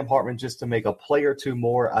trust Sam Hartman just to make a play or two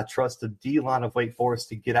more. I trust the D-line of Wake Forest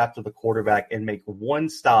to get after the quarterback and make one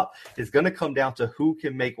stop. It's going to come down to who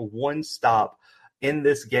can make one stop in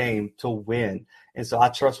this game to win. And so I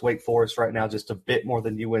trust Wake Forest right now just a bit more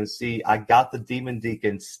than UNC. I got the Demon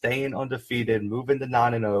Deacons staying undefeated, moving to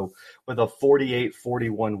 9-0 with a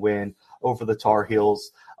 48-41 win over the Tar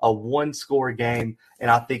Heels, a one-score game,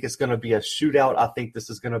 and I think it's going to be a shootout. I think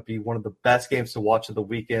this is going to be one of the best games to watch of the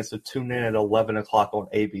weekend, so tune in at 11 o'clock on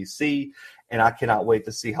ABC, and I cannot wait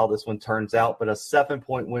to see how this one turns out. But a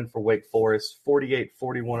 7-point win for Wake Forest,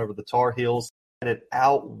 48-41 over the Tar Heels, headed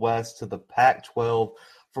out west to the Pac-12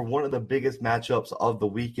 for one of the biggest matchups of the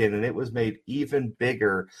weekend, and it was made even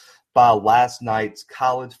bigger by last night's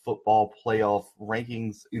college football playoff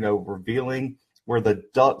rankings, revealing where the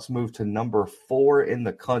Ducks moved to number 4 in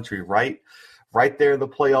the country, right there in the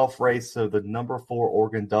playoff race. So the number 4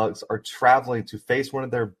 Oregon Ducks are traveling to face one of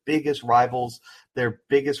their biggest rivals, their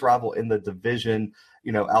biggest rival in the division,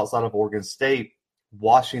 outside of Oregon State,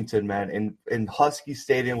 Washington, man, in Husky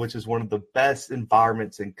Stadium, which is one of the best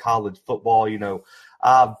environments in college football.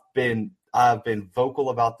 I've been vocal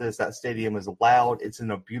about this. That stadium is loud. It's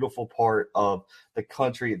in a beautiful part of the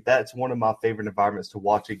country. That's one of my favorite environments to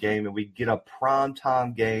watch a game. And we get a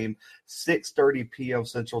primetime game, 6:30 p.m.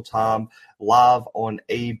 Central Time, live on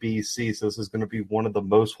ABC. So this is going to be one of the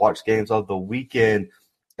most watched games of the weekend.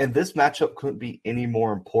 And this matchup couldn't be any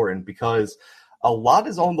more important because a lot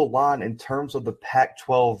is on the line in terms of the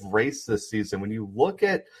Pac-12 race this season. When you look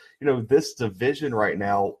at, this division right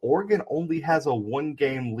now, Oregon only has a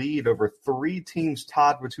 1-game lead over 3 teams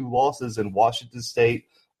tied with 2 losses in Washington State,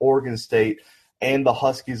 Oregon State, and the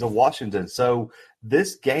Huskies of Washington. So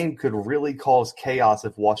this game could really cause chaos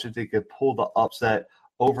if Washington could pull the upset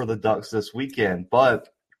over the Ducks this weekend. But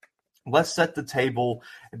let's set the table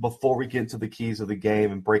before we get into the keys of the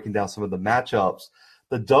game and breaking down some of the matchups.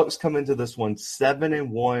 The Ducks come into this one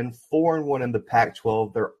 7-1, 4-1 in the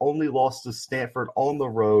Pac-12. Their only loss to Stanford on the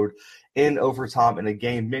road in overtime in a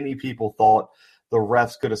game many people thought the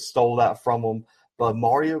refs could have stole that from them. But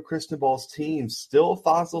Mario Cristobal's team still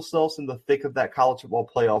finds themselves in the thick of that college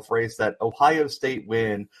football playoff race. That Ohio State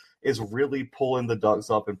win is really pulling the Ducks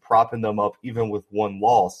up and propping them up even with one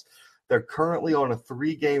loss. They're currently on a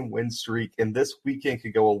 3-game win streak, and this weekend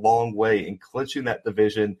could go a long way in clinching that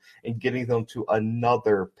division and getting them to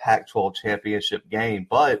another Pac-12 championship game.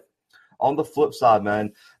 But on the flip side,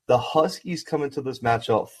 man, the Huskies come into this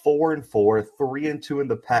matchup 4-4, 3-2 in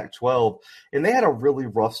the Pac-12, and they had a really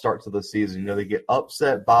rough start to the season. They get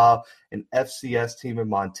upset by an FCS team in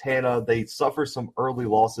Montana. They suffer some early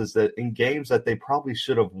losses in games that they probably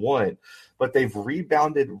should have won, but they've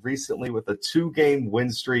rebounded recently with a 2-game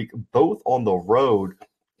win streak, both on the road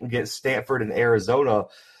against Stanford and Arizona.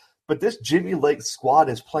 But this Jimmy Lake squad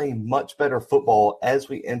is playing much better football as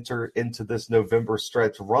we enter into this November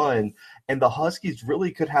stretch run. And the Huskies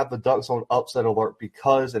really could have the Ducks on upset alert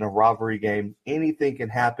because in a rivalry game, anything can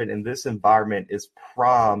happen. And this environment is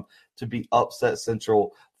prime to be upset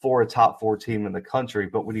central for a top 4 team in the country.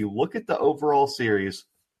 But when you look at the overall series,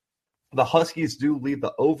 the Huskies do lead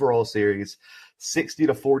the overall series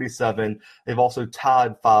 60-47. They've also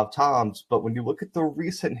tied 5 times. But when you look at the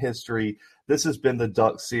recent history, this has been the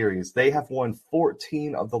Ducks series. They have won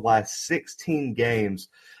 14 of the last 16 games,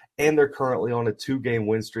 and they're currently on a 2-game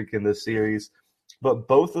win streak in this series. But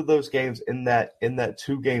both of those games in that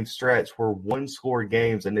 2-game stretch were one-score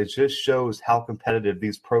games, and it just shows how competitive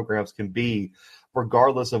these programs can be,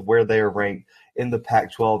 regardless of where they are ranked in the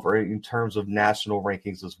Pac-12 or in terms of national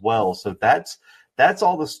rankings as well. So that's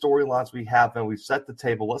all the storylines we have, and we've set the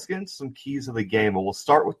table. Let's get into some keys of the game, and we'll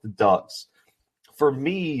start with the Ducks. For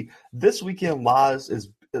me, this weekend lies is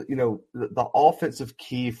the offensive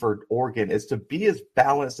key for Oregon is to be as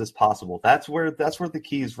balanced as possible. That's where the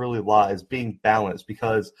keys really lies, being balanced,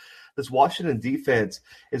 because this Washington defense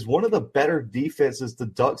is one of the better defenses the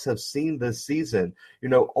Ducks have seen this season.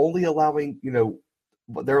 Only allowing,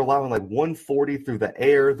 they're allowing like 140 through the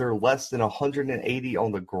air. They're less than 180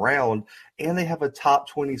 on the ground, and they have a top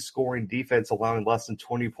 20 scoring defense, allowing less than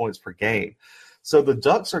 20 points per game. So the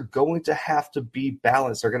Ducks are going to have to be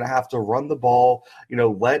balanced. They're going to have to run the ball,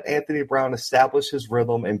 let Anthony Brown establish his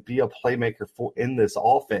rhythm and be a playmaker in this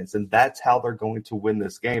offense. And that's how they're going to win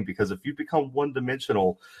this game, because if you become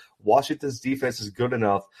one-dimensional, Washington's defense is good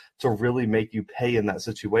enough to really make you pay in that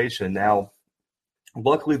situation. Now,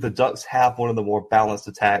 luckily, the Ducks have one of the more balanced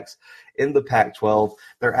attacks in the Pac-12.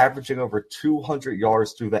 They're averaging over 200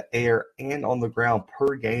 yards through the air and on the ground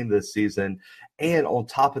per game this season. And on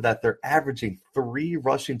top of that, they're averaging 3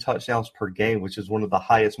 rushing touchdowns per game, which is one of the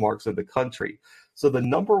highest marks in the country. So the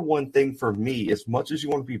number one thing for me, as much as you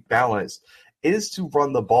want to be balanced, is to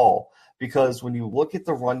run the ball. Because when you look at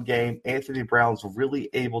the run game, Anthony Brown's really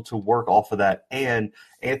able to work off of that, and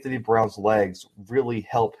Anthony Brown's legs really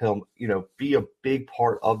help him, be a big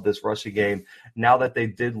part of this rushing game. Now that they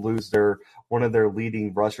did lose one of their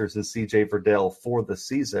leading rushers in C.J. Verdell for the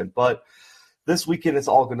season, but this weekend it's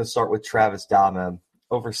all going to start with Travis Diamond.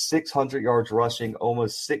 Over 600 yards rushing,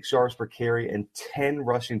 almost 6 yards per carry, and 10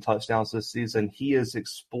 rushing touchdowns this season. He is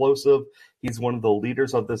explosive. He's one of the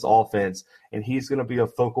leaders of this offense, and he's going to be a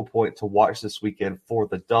focal point to watch this weekend for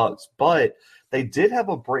the Ducks. But they did have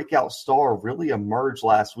a breakout star really emerge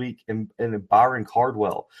last week in Byron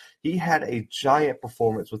Cardwell. He had a giant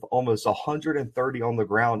performance with almost 130 on the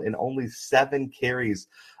ground and only 7 carries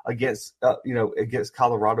against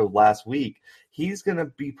Colorado last week. He's going to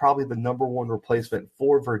be probably the number one replacement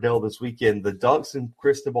for Verdell this weekend. The Ducks and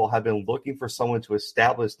Cristobal have been looking for someone to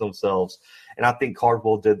establish themselves, and I think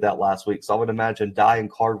Cardwell did that last week. So I would imagine Dye and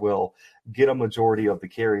Cardwell get a majority of the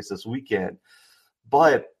carries this weekend.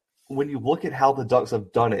 But when you look at how the Ducks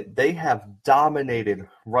have done it, they have dominated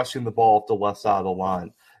rushing the ball off the left side of the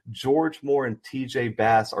line. George Moore and T.J.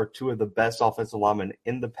 Bass are 2 of the best offensive linemen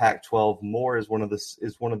in the Pac-12. Moore is one of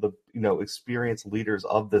the experienced leaders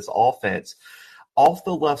of this offense. Off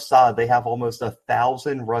the left side, they have almost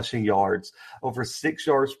 1,000 rushing yards, over 6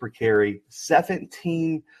 yards per carry,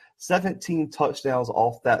 17 touchdowns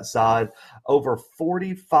off that side, over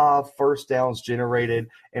 45 first downs generated,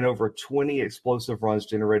 and over 20 explosive runs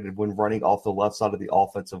generated when running off the left side of the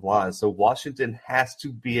offensive line. So Washington has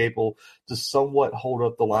to be able to somewhat hold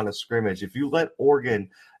up the line of scrimmage. If you let Oregon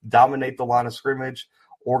dominate the line of scrimmage,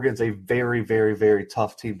 Oregon's a very, very, very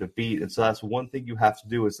tough team to beat. And so that's one thing you have to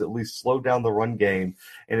do, is at least slow down the run game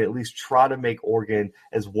and at least try to make Oregon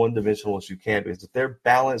as one-dimensional as you can. Because if they're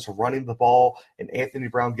balanced running the ball and Anthony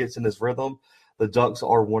Brown gets in his rhythm, the Ducks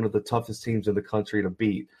are one of the toughest teams in the country to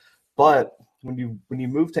beat. But when you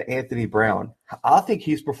move to Anthony Brown, I think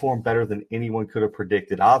he's performed better than anyone could have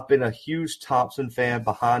predicted. I've been a huge Thompson fan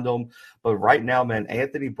behind him, but right now, man,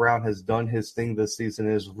 Anthony Brown has done his thing this season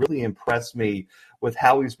and has really impressed me with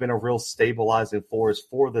how he's been a real stabilizing force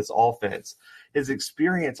for this offense. His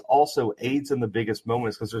experience also aids in the biggest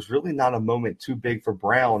moments, because there's really not a moment too big for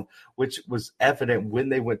Brown, which was evident when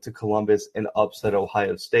they went to Columbus and upset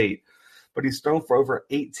Ohio State. But he's thrown for over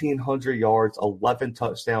 1,800 yards, 11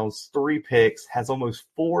 touchdowns, 3 picks, has almost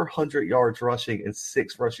 400 yards rushing and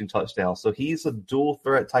 6 rushing touchdowns. So he's a dual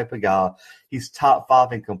threat type of guy. He's top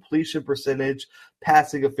 5 in completion percentage,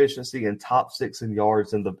 passing efficiency, and top 6 in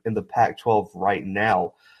yards in the Pac-12 right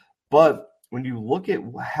now. But when you look at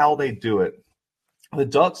how they do it, the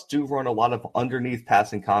Ducks do run a lot of underneath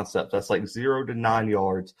passing concepts. That's like 0 to 9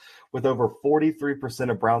 yards, with over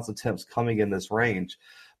 43% of Brown's attempts coming in this range.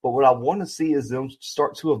 But what I want to see is them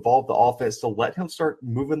start to evolve the offense to let him start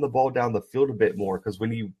moving the ball down the field a bit more. Because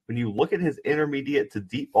when you look at his intermediate to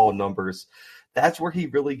deep ball numbers, that's where he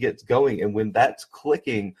really gets going. And when that's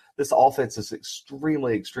clicking, this offense is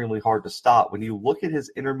extremely, extremely hard to stop. When you look at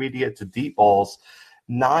his intermediate to deep balls,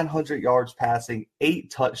 900 yards passing,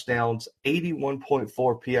 8 touchdowns, 81.4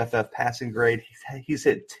 PFF passing grade. He's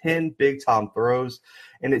hit 10 big-time throws,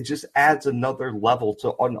 and it just adds another level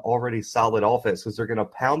to an already solid offense, because they're going to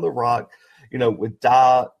pound the rock, with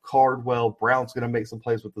Dye, Cardwell, Brown's going to make some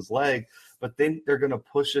plays with his leg, but then they're going to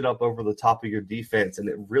push it up over the top of your defense, and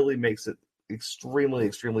it really makes it extremely,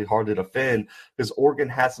 extremely hard to defend because Oregon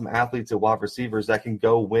has some athletes and wide receivers that can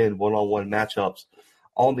go win one-on-one matchups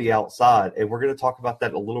on the outside. And we're going to talk about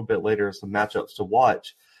that a little bit later as some matchups to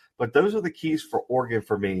watch. But those are the keys for Oregon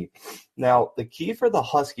for me. Now, the key for the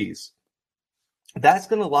Huskies, that's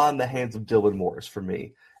going to lie in the hands of Dylan Morris for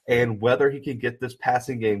me. And whether he can get this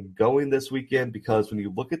passing game going this weekend, because when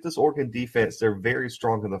you look at this Oregon defense, they're very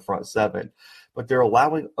strong in the front seven, but they're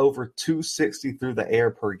allowing over 260 through the air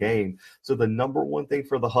per game. So the number one thing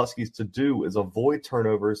for the Huskies to do is avoid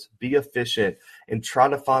turnovers, be efficient, and try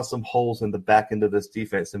to find some holes in the back end of this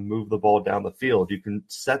defense and move the ball down the field. You can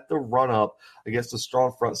set the run up against a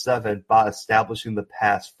strong front seven by establishing the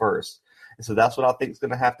pass first. And so that's what I think is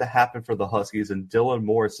going to have to happen for the Huskies, and Dylan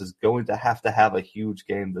Morris is going to have a huge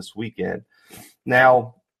game this weekend.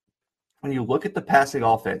 Now, when you look at the passing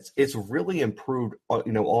offense, it's really improved,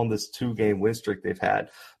 on this 2-game win streak they've had.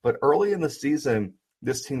 But early in the season,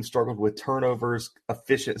 this team struggled with turnovers,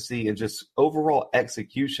 efficiency, and just overall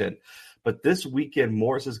execution. But this weekend,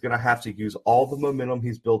 Morris is going to have to use all the momentum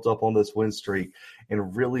he's built up on this win streak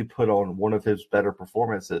and really put on one of his better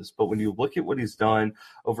performances. But when you look at what he's done,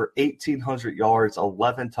 over 1,800 yards,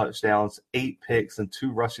 11 touchdowns, 8 picks, and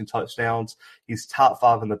 2 rushing touchdowns, he's top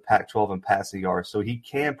 5 in the Pac-12 in passing yards. So he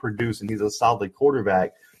can produce, and he's a solid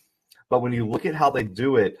quarterback. But when you look at how they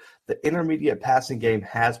do it, the intermediate passing game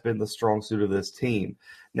has been the strong suit of this team.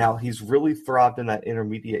 Now, he's really thrived in that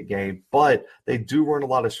intermediate game, but they do run a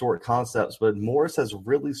lot of short concepts. But Morris has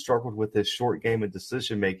really struggled with his short game and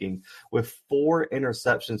decision-making, with 4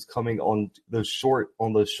 interceptions coming on those short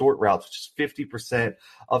routes, which is 50%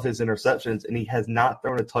 of his interceptions, and he has not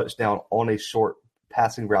thrown a touchdown on a short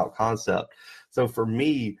passing route concept. So for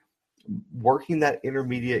me, working that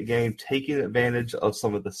intermediate game, taking advantage of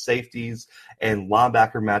some of the safeties and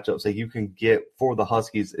linebacker matchups that you can get for the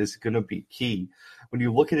Huskies is going to be key. When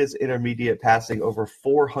you look at his intermediate passing, over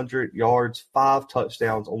 400 yards, 5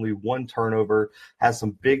 touchdowns, only 1 turnover, has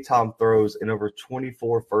some big-time throws, and over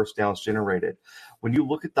 24 first downs generated. When you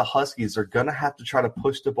look at the Huskies, they're going to have to try to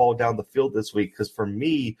push the ball down the field this week because, for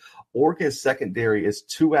me, Oregon's secondary is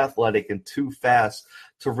too athletic and too fast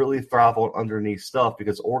to really thrive on underneath stuff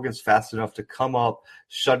because Oregon's fast enough to come up,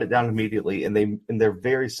 shut it down immediately, and they're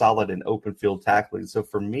very solid in open field tackling. So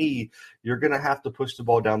for me, you're going to have to push the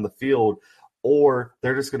ball down the field, or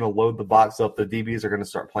they're just going to load the box up. The DBs are going to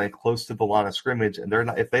start playing close to the line of scrimmage, and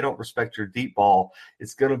if they don't respect your deep ball,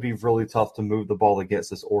 it's going to be really tough to move the ball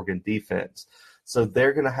against this Oregon defense. So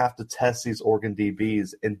they're going to have to test these Oregon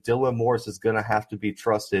DBs, and Dylan Morris is going to have to be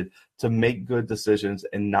trusted to make good decisions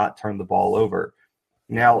and not turn the ball over.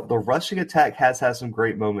 Now, the rushing attack has had some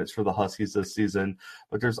great moments for the Huskies this season,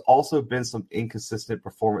 but there's also been some inconsistent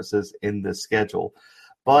performances in this schedule.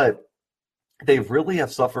 But they really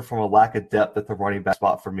have suffered from a lack of depth at the running back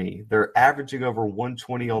spot for me. They're averaging over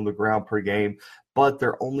 120 on the ground per game, but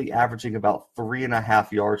they're only averaging about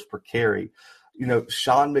 3.5 yards per carry.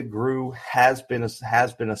 Sean McGrew has been a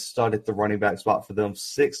stud at the running back spot for them.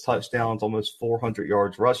 6 touchdowns, almost 400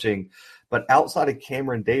 yards rushing. But outside of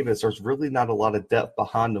Cameron Davis, there's really not a lot of depth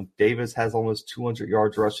behind them. Davis has almost 200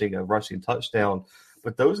 yards rushing, a rushing touchdown.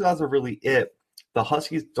 But those guys are really it. The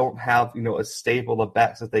Huskies don't have, a stable of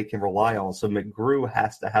backs that they can rely on. So McGrew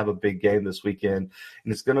has to have a big game this weekend.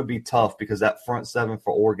 And it's going to be tough because that front seven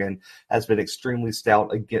for Oregon has been extremely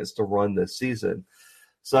stout against the run this season.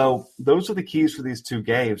 So those are the keys for these 2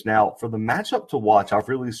 games. Now, for the matchup to watch, I've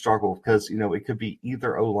really struggled because, it could be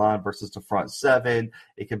either O-line versus the front seven.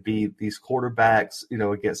 It could be these quarterbacks,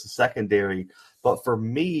 against the secondary. But for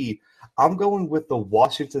me, I'm going with the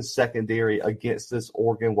Washington secondary against this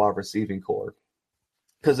Oregon wide receiving core.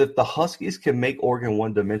 Because if the Huskies can make Oregon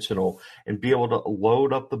one-dimensional and be able to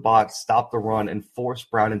load up the box, stop the run, and force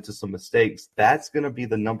Brown into some mistakes, that's going to be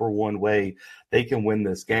the number one way they can win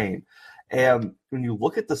this game. And when you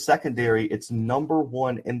look at the secondary, it's number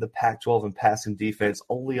 1 in the Pac-12 in passing defense,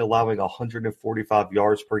 only allowing 145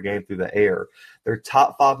 yards per game through the air. They're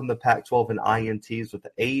top 5 in the Pac-12 in INTs with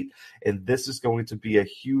 8, and this is going to be a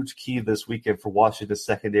huge key this weekend for Washington's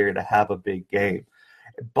secondary to have a big game.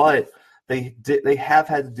 But they have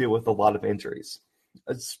had to deal with a lot of injuries,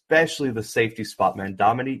 especially the safety spot, man.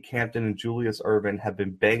 Dominique Hampton and Julius Ervin have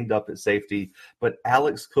been banged up at safety, but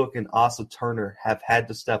Alex Cook and Asa Turner have had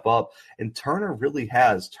to step up, and Turner really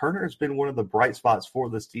has. Turner has been one of the bright spots for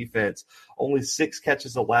this defense. Only 6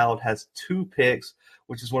 catches allowed, has 2 picks,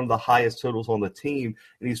 which is one of the highest totals on the team,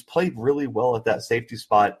 and he's played really well at that safety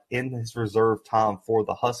spot in his reserve time for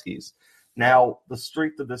the Huskies. Now, the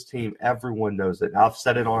strength of this team, everyone knows it. I've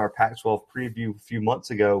said it on our Pac-12 preview a few months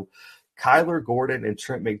ago. Kyler Gordon and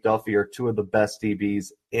Trent McDuffie are two of the best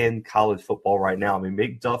DBs in college football right now. I mean,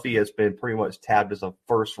 McDuffie has been pretty much tabbed as a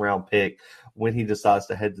first-round pick when he decides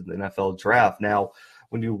to head to the NFL draft. Now,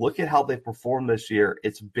 when you look at how they performed this year,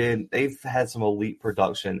 they've had some elite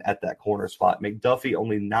production at that corner spot. McDuffie,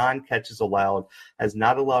 only 9 catches allowed, has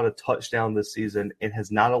not allowed a touchdown this season, and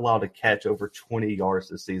has not allowed a catch over 20 yards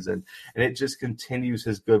this season. And it just continues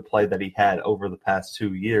his good play that he had over the past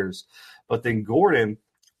 2 years. But then Gordon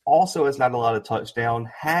also has not allowed a touchdown,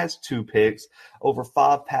 has 2 picks, over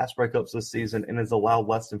 5 pass breakups this season, and has allowed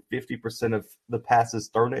less than 50% of the passes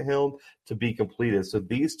thrown at him to be completed. So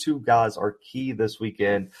these 2 guys are key this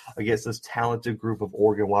weekend against this talented group of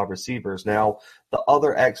Oregon wide receivers. Now, the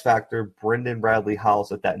other X factor, Brendan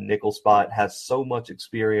Bradley-House at that nickel spot, has so much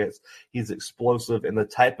experience. He's explosive, and the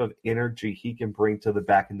type of energy he can bring to the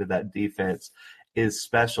back end of that defense is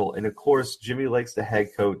special. And of course, Jimmy Lake's the head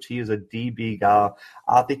coach. He is a DB guy.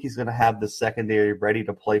 I think he's going to have the secondary ready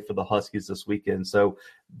to play for the Huskies this weekend. So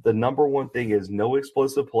the number one thing is no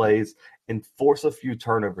explosive plays and force a few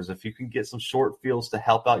turnovers. If you can get some short fields to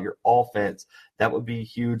help out your offense, that would be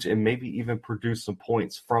huge. And maybe even produce some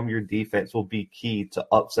points from your defense will be key to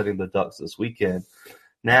upsetting the Ducks this weekend.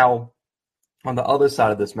 Now, on the other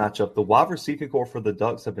side of this matchup, the wide receiving core for the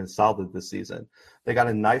Ducks have been solid this season. They got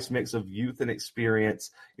a nice mix of youth and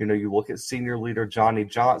experience. You know, you look at senior leader Johnny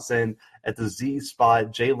Johnson at the Z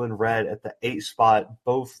spot, Jalen Redd at the H spot,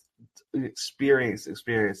 both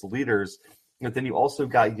experienced leaders. And then you also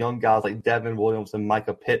got young guys like Devin Williams and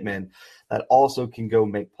Micah Pittman that also can go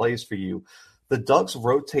make plays for you. The Ducks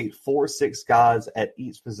rotate 4-6 guys at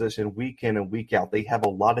each position week in and week out. They have a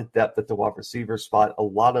lot of depth at the wide receiver spot, a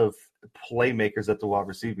lot of playmakers at the wide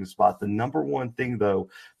receiving spot. The number one thing, though,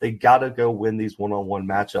 they got to go win these one-on-one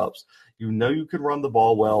matchups. You know you can run the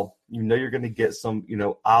ball well. You know you're going to get some,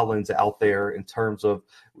 islands out there in terms of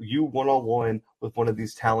you one-on-one with one of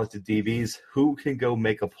these talented DBs who can go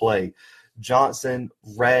make a play. Johnson,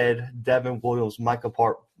 Redd, Devin Williams,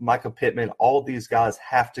 Micah Pittman, all these guys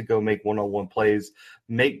have to go make one-on-one plays,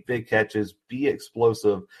 make big catches, be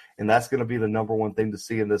explosive, and that's going to be the number one thing to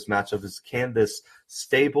see in this matchup is can this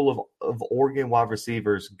stable of Oregon wide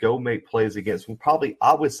receivers go make plays against probably,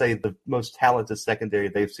 I would say, the most talented secondary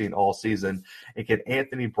they've seen all season, and can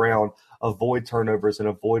Anthony Brown avoid turnovers and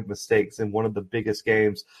avoid mistakes in one of the biggest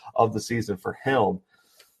games of the season for him.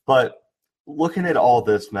 But looking at all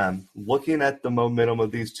this, man, looking at the momentum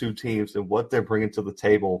of these 2 teams and what they're bringing to the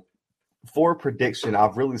table, for a prediction,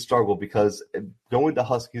 I've really struggled because going to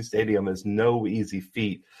Husky Stadium is no easy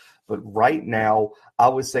feat. But right now, I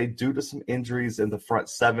would say due to some injuries in the front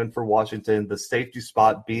 7 for Washington, the safety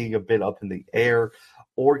spot being a bit up in the air,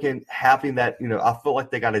 Oregon having that, I feel like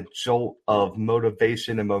they got a jolt of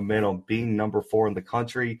motivation and momentum being number 4 in the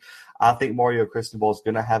country. I think Mario Cristobal is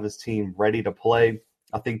going to have his team ready to play.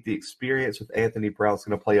 I think the experience with Anthony Brown is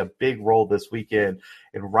going to play a big role this weekend.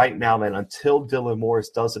 And right now, man, until Dylan Morris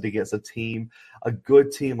does it against a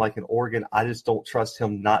good team like in Oregon, I just don't trust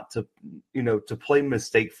him not to, to play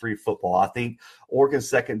mistake-free football. I think Oregon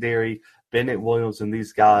secondary, Bennett Williams and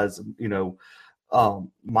these guys,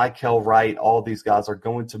 Michael Wright, all these guys are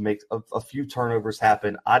going to make a few turnovers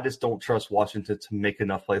happen. I just don't trust Washington to make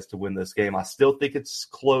enough plays to win this game. I still think it's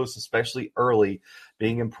close, especially early.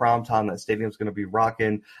 Being in prime time, that stadium's going to be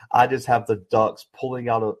rocking. I just have the Ducks pulling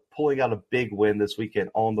out a big win this weekend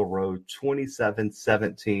on the road,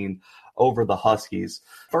 27-17 over the Huskies.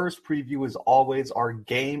 First preview is always our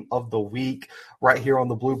game of the week right here on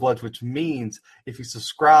the Blue Bloods, which means if you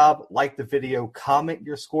subscribe, like the video, comment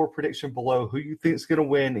your score prediction below, who you think is going to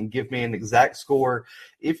win, and give me an exact score.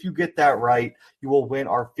 If you get that right, you will win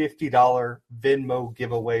our $50 Venmo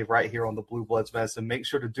giveaway right here on the Blue Bloods, man. So make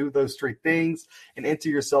sure to do those 3 things and enter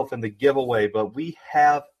yourself in the giveaway. But we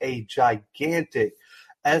have a gigantic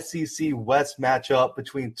SEC West matchup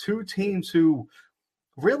between 2 teams who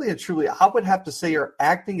really and truly, I would have to say, are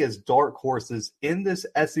acting as dark horses in this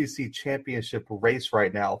SEC championship race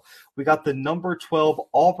right now. We got the number 12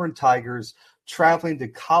 Auburn Tigers traveling to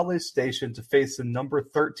College Station to face the number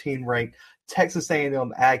 13 ranked Texas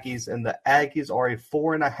A&M Aggies, and the Aggies are a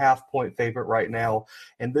 4.5-point favorite right now.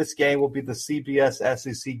 And this game will be the CBS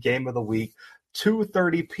SEC Game of the Week,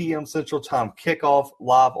 2:30 p.m. Central Time kickoff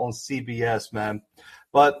live on CBS, man.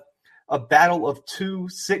 But a battle of 2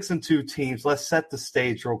 6-2 teams. Let's set the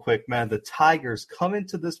stage real quick, man. The Tigers come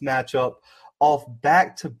into this matchup off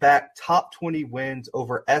back-to-back top 20 wins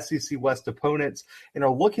over SEC West opponents and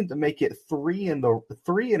are looking to make it 3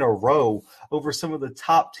 in a row over some of the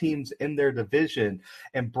top teams in their division.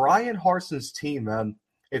 And Brian Harsin's team, man,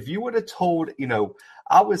 If you would have told,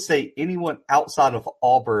 I would say anyone outside of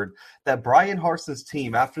Auburn that Brian Harsin's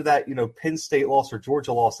team, after that, Penn State loss or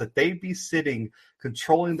Georgia loss, that they'd be sitting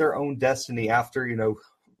controlling their own destiny after,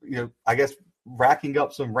 I guess racking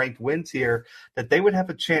up some ranked wins here, that they would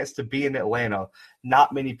have a chance to be in Atlanta,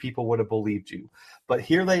 not many people would have believed you. But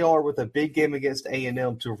here they are with a big game against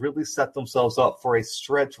A&M to really set themselves up for a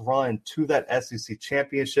stretch run to that SEC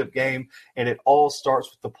championship game. And it all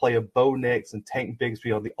starts with the play of Bo Nix and Tank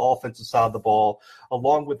Bigsby on the offensive side of the ball,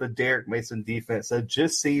 along with the Derek Mason defense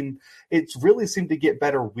that it's really seemed to get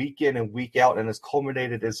better week in and week out, and has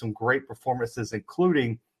culminated in some great performances,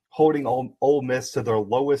 including holding Ole Miss to their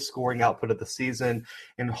lowest scoring output of the season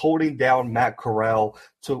and holding down Matt Corral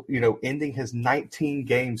to, ending his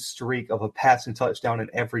 19-game streak of a passing touchdown in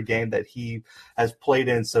every game that he has played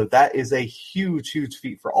in. So that is a huge, huge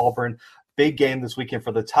feat for Auburn. Big game this weekend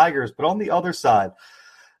for the Tigers. But on the other side,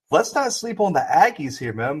 let's not sleep on the Aggies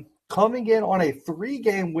here, man. Coming in on a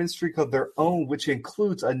 3-game win streak of their own, which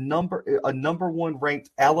includes a number one ranked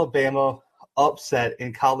Alabama upset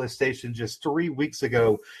in College Station just 3 weeks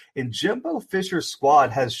ago. And Jimbo Fisher's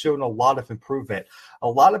squad has shown a lot of improvement. A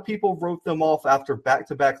lot of people wrote them off after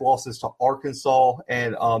back-to-back losses to Arkansas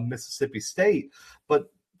and Mississippi State.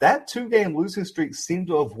 But that 2-game losing streak seemed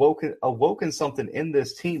to have awoken something in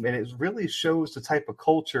this team, and it really shows the type of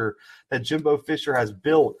culture that Jimbo Fisher has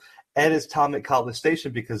built at his time at College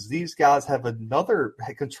Station, because these guys have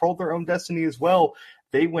controlled their own destiny as well.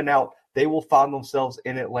 They went out, they will find themselves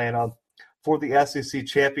in Atlanta for the SEC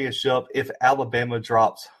championship if Alabama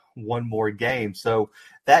drops one more game. So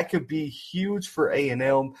that could be huge for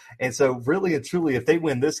A&M. And so really and truly, if they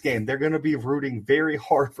win this game, they're going to be rooting very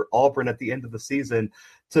hard for Auburn at the end of the season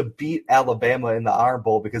to beat Alabama in the Iron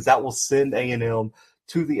Bowl, because that will send A&M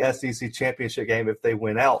to the SEC championship game if they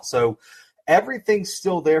win out. So everything's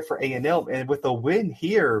still there for A&M. And with a win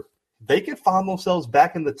here, they could find themselves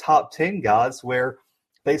back in the top 10, guys, where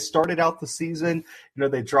they started out the season,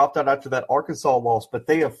 they dropped out after that Arkansas loss, but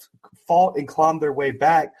they have fought and climbed their way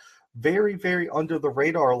back very, very under the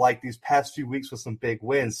radar like these past few weeks with some big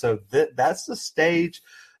wins. So that's the stage,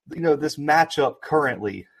 this matchup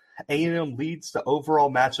currently. A&M leads the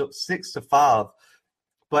overall matchup 6-5.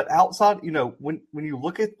 But outside, when you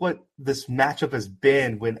look at what this matchup has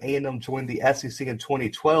been when A&M joined the SEC in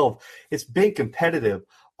 2012, it's been competitive.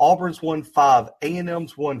 Auburn's won 5,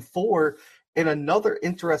 A&M's won 4. And another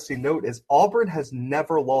interesting note is Auburn has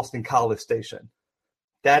never lost in College Station.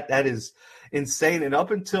 That is insane. And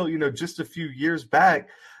up until, just a few years back,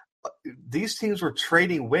 these teams were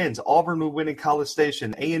trading wins. Auburn would win in College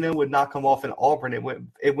Station. A&M would knock them off in Auburn.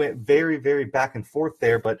 It went very, very back and forth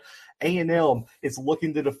there. But A&M is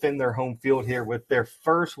looking to defend their home field here with their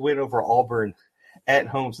first win over Auburn at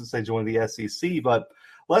home since they joined the SEC. But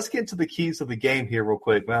let's get to the keys of the game here real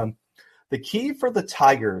quick, man. The key for the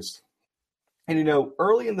Tigers – and,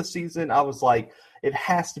 early in the season, I was like, it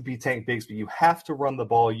has to be Tank Bigsby. You have to run the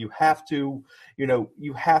ball. You have to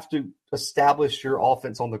establish your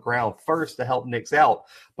offense on the ground first to help Nix out.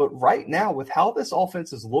 But right now, with how this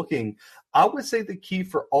offense is looking, I would say the key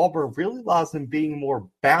for Auburn really lies in being more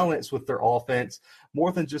balanced with their offense,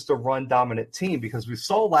 more than just a run-dominant team, because we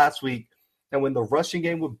saw last week that when the rushing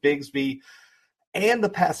game with Bigsby and the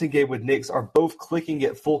passing game with Nix are both clicking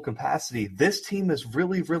at full capacity, this team is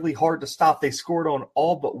really, really hard to stop. They scored on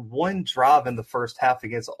all but one drive in the first half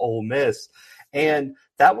against Ole Miss. And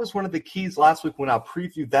that was one of the keys last week when I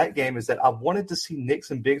previewed that game, is that I wanted to see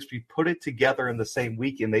Nix and Bigsby put it together in the same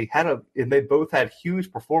week. And they both had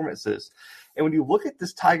huge performances. And when you look at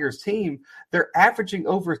this Tigers team, they're averaging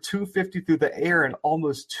over 250 through the air and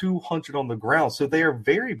almost 200 on the ground. So they are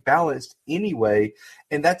very balanced anyway.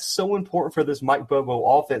 And that's so important for this Mike Bobo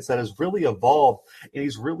offense that has really evolved. And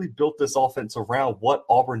he's really built this offense around what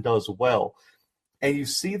Auburn does well. And you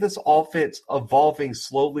see this offense evolving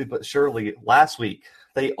slowly but surely. Last week,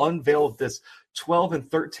 they unveiled this 12 and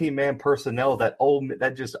 13-man personnel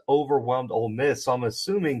that just overwhelmed Ole Miss. So I'm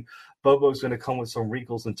assuming Bobo's going to come with some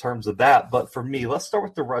wrinkles in terms of that. But for me, let's start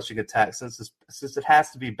with the rushing attack since it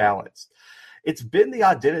has to be balanced. It's been the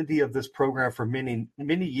identity of this program for many,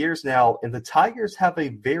 many years now, and the Tigers have a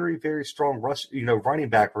very, very strong running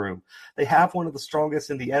back room. They have one of the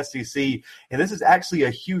strongest in the SEC, and this is actually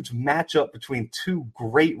a huge matchup between two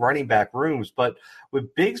great running back rooms. But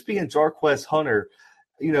with Bigsby and Jarquez Hunter,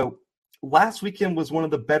 last weekend was one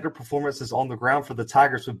of the better performances on the ground for the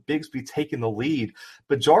Tigers, with Bigsby taking the lead.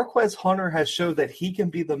 But Jarquez Hunter has showed that he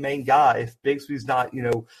can be the main guy if Bigsby's not,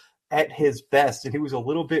 at his best. And he was a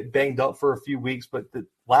little bit banged up for a few weeks, but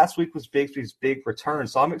last week was Bigsby's big return.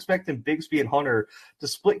 So I'm expecting Bigsby and Hunter to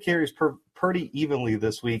split carries per pretty evenly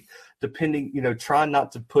this week, depending, trying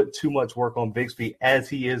not to put too much work on Bigsby as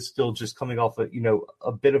he is still just coming off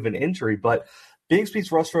a bit of an injury. But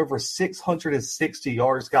Bigsby's rushed for over 660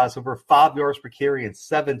 yards, guys, over 5 yards per carry and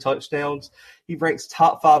 7 touchdowns. He ranks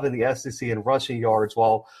top 5 in the SEC in rushing yards,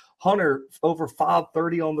 while Hunter, over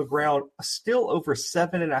 530 on the ground, still over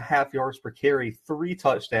 7.5 yards per carry, 3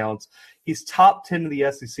 touchdowns. He's top 10 in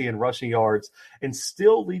the SEC in rushing yards and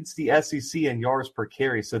still leads the SEC in yards per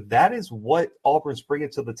carry. So that is what Auburn's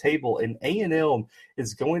bringing to the table. And A&M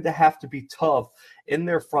is going to have to be tough in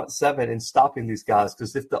their front seven and stopping these guys.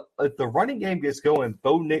 Because if the running game gets going,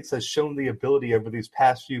 Bo Nix has shown the ability over these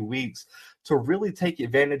past few weeks to really take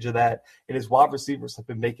advantage of that. And his wide receivers have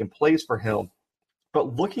been making plays for him.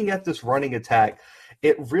 But looking at this running attack,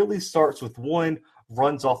 it really starts with one,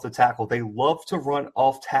 runs off the tackle. They love to run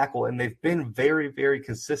off tackle, and they've been very, very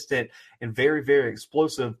consistent and very, very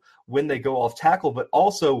explosive when they go off tackle. But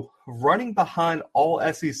also running behind all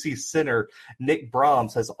SEC center Nick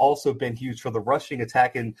Brahms has also been huge for the rushing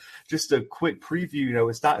attack. And just a quick preview,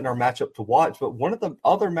 it's not in our matchup to watch, but one of the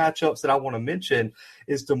other matchups that I want to mention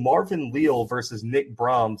is DeMarvin Leal versus Nick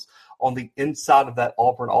Brahms on the inside of that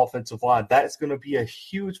Auburn offensive line. That's going to be a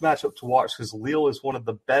huge matchup to watch because Leal is one of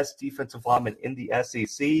the best defensive linemen in the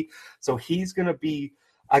SEC. So he's going to be,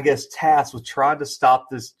 I guess, tasked with trying to stop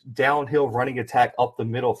this downhill running attack up the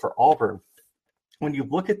middle for Auburn. When you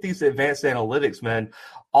look at these advanced analytics, man,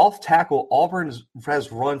 off tackle, Auburn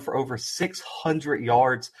has run for over 600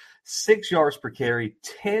 yards, 6 yards per carry,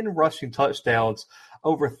 10 rushing touchdowns,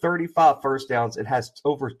 over 35 first downs, and has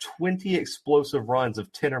over 20 explosive runs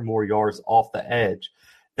of 10 or more yards off the edge.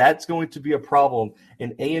 That's going to be a problem,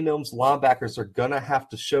 and A&M's linebackers are going to have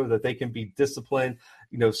to show that they can be disciplined,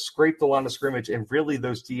 scrape the line of scrimmage, and really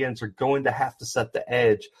those DNs are going to have to set the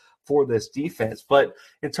edge for this defense. But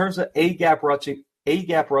in terms of A-gap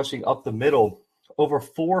rushing up the middle, over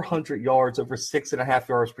 400 yards, over 6.5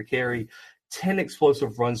 yards per carry, 10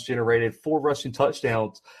 explosive runs generated, 4 rushing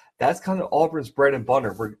touchdowns. That's kind of Auburn's bread and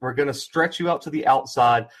butter. We're going to stretch you out to the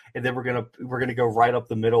outside, and then we're going to go right up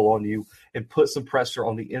the middle on you and put some pressure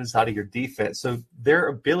on the inside of your defense. So their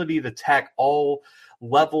ability to attack all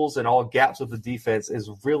levels and all gaps of the defense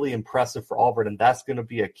is really impressive for Auburn, and that's going to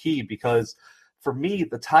be a key because for me,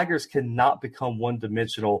 the Tigers cannot become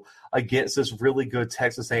one-dimensional against this really good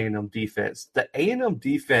Texas A&M defense. The A&M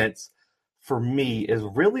defense, for me, is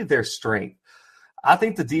really their strength. I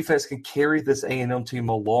think the defense can carry this A&M team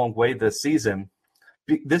a long way this season.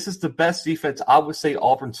 This is the best defense I would say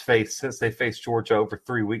Auburn's faced since they faced Georgia over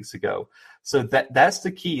 3 weeks ago. So that's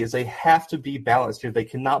the key is they have to be balanced here. They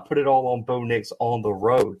cannot put it all on Bo Nix on the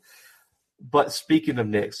road. But speaking of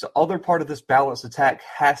Nix, the other part of this balanced attack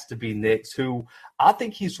has to be Nix, who I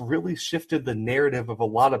think he's really shifted the narrative of a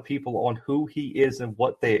lot of people on who he is and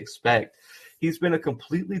what they expect. He's been a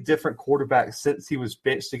completely different quarterback since he was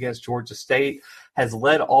benched against Georgia State, has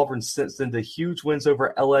led Auburn since then to huge wins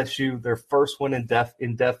over LSU, their first win in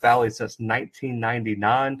Death Valley since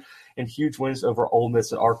 1999, and huge wins over Ole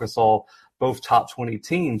Miss and Arkansas, both top 20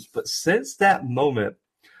 teams. But since that moment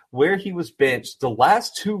where he was benched, the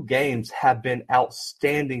last 2 games have been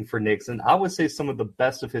outstanding for Nix, and I would say some of the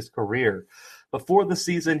best of his career. Before the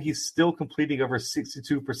season, he's still completing over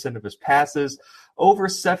 62% of his passes, over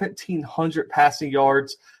 1,700 passing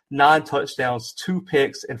yards, 9 touchdowns, 2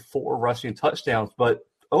 picks, and 4 rushing touchdowns. But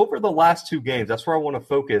over the last 2 games, that's where I want to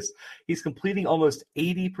focus. He's completing almost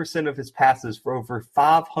 80% of his passes for over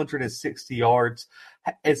 560 yards,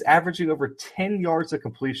 is averaging over 10 yards of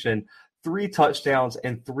completion, 3 touchdowns,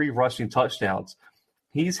 and 3 rushing touchdowns.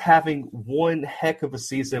 He's having one heck of a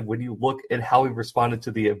season when you look at how he responded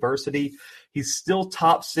to the adversity. He's still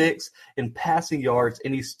top 6 in passing yards,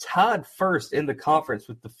 and he's tied first in the conference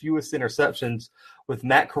with the fewest interceptions with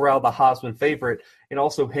Matt Corral, the Heisman favorite, and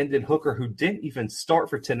also Hendon Hooker, who didn't even start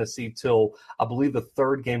for Tennessee till, I believe, the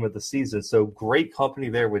 3rd game of the season. So great company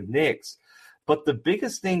there with Nix. But the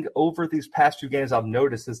biggest thing over these past 2 games I've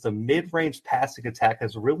noticed is the mid-range passing attack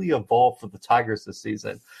has really evolved for the Tigers this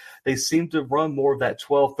season. They seem to run more of that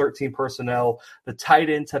 12, 13 personnel. The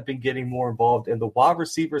tight ends have been getting more involved, and the wide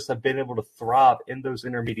receivers have been able to thrive in those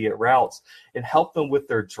intermediate routes and help them with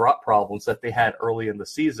their drop problems that they had early in the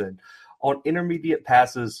season. On intermediate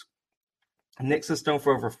passes, Nix has thrown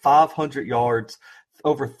for over 500 yards,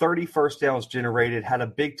 over 30 first downs generated, had a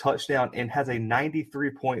big touchdown, and has a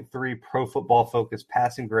 93.3 Pro Football Focus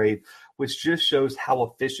passing grade, which just shows how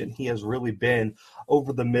efficient he has really been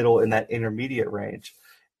over the middle in that intermediate range.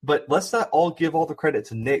 But let's not all give all the credit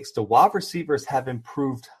to Nix. The wide receivers have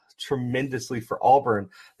improved tremendously for Auburn.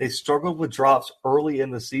 They struggled with drops early in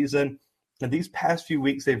the season, And these past few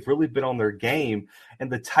weeks, they've really been on their game,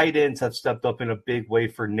 and the tight ends have stepped up in a big way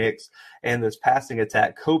for Nix and this passing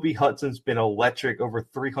attack. Kobe Hudson's been electric, over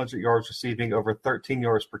 300 yards receiving, over 13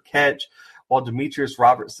 yards per catch, while Demetrius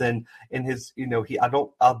Robertson in his,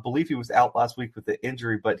 I believe he was out last week with the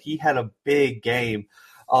injury, but he had a big game,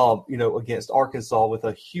 against Arkansas with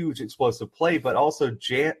a huge explosive play, but also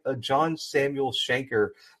John Samuel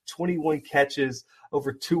Shanker, 21 catches,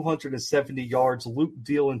 over 270 yards. Luke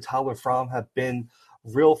Deal and Tyler Fromm have been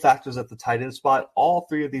real factors at the tight end spot. All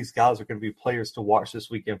three of these guys are going to be players to watch this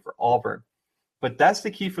weekend for Auburn. But that's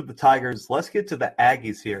the key for the Tigers. Let's get to the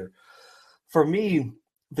Aggies here. For me,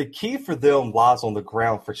 the key for them lies on the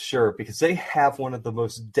ground for sure, because they have one of the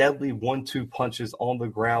most deadly 1-2 punches on the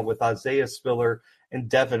ground with Isaiah Spiller and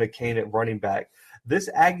Devin Achane at running back. This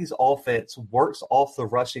Aggies offense works off the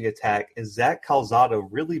rushing attack, and Zach Calzada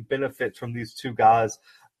really benefits from these two guys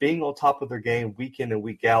being on top of their game week in and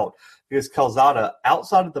week out, because Calzada,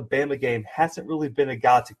 outside of the Bama game, hasn't really been a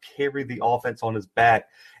guy to carry the offense on his back.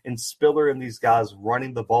 And Spiller and these guys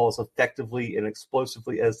running the ball as effectively and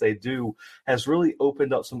explosively as they do has really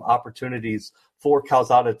opened up some opportunities for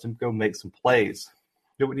Calzada to go make some plays.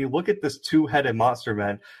 When you look at this two-headed monster,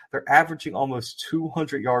 man, they're averaging almost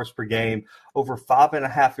 200 yards per game, over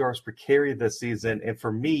 5.5 yards per carry this season, and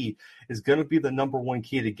for me, is going to be the number one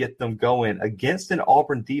key to get them going against an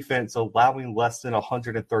Auburn defense allowing less than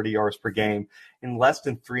 130 yards per game and less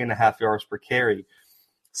than 3.5 yards per carry.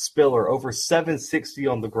 Spiller, over 760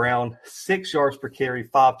 on the ground, 6 yards per carry,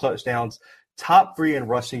 5 touchdowns, top 3 in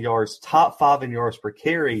rushing yards, top 5 in yards per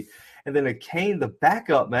carry. And then Achane, the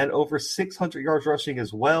backup, man, over 600 yards rushing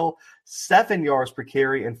as well, 7 yards per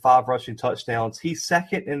carry and 5 rushing touchdowns. He's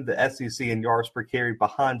second in the SEC in yards per carry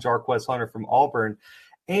behind Jarquez Hunter from Auburn,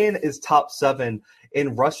 and is top 7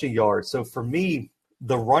 in rushing yards. So for me,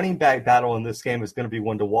 the running back battle in this game is going to be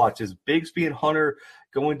one to watch. Is Bigsby and Hunter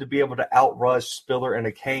going to be able to outrush Spiller and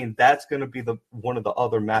Achane? That's going to be one of the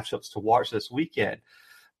other matchups to watch this weekend.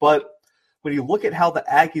 But when you look at how the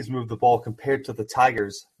Aggies move the ball compared to the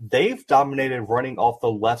Tigers, they've dominated running off the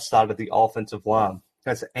left side of the offensive line.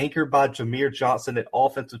 That's anchored by Jameer Johnson at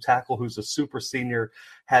offensive tackle, who's a super senior,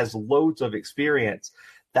 has loads of experience.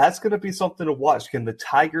 That's going to be something to watch. Can the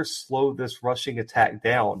Tigers slow this rushing attack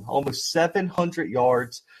down? Almost 700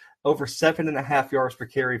 yards, over 7.5 yards per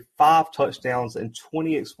carry, 5 touchdowns, and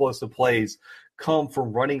 20 explosive plays come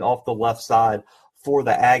from running off the left side for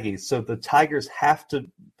the Aggies. So the Tigers have to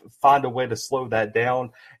find a way to slow that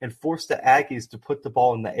down and force the Aggies to put the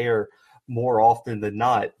ball in the air more often than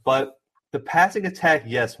not. But the passing attack,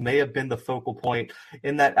 yes, may have been the focal point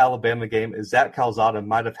in that Alabama game, as Zach Calzada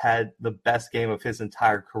might have had the best game of his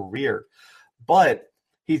entire career. But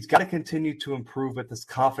he's got to continue to improve with his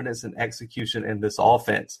confidence and execution in this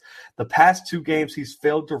offense. The past 2 games, he's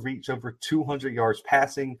failed to reach over 200 yards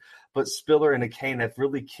passing, but Spiller and Achane have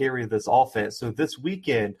really carried this offense. So this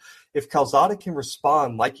weekend, if Calzada can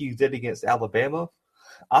respond like he did against Alabama,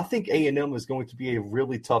 I think A&M is going to be a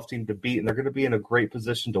really tough team to beat, and they're going to be in a great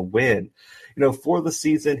position to win. For the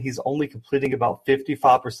season, he's only completing about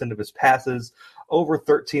 55% of his passes, over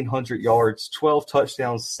 1,300 yards, 12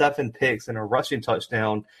 touchdowns, 7 picks, and a rushing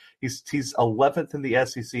touchdown. He's 11th in the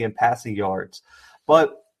SEC in passing yards.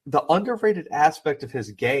 But the underrated aspect of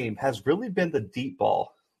his game has really been the deep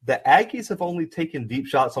ball. The Aggies have only taken deep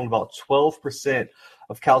shots on about 12%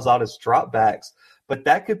 of Calzada's dropbacks, but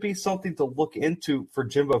that could be something to look into for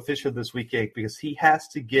Jimbo Fisher this weekend, because he has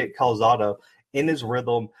to get Calzada in his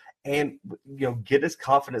rhythm and get his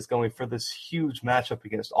confidence going for this huge matchup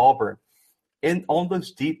against Auburn. And on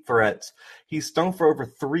those deep threats, he's thrown for over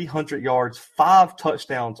 300 yards, 5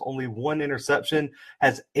 touchdowns, only 1 interception,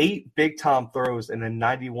 has 8 big-time throws, and a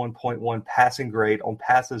 91.1 passing grade on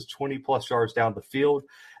passes 20-plus yards down the field.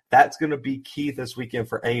 That's going to be key this weekend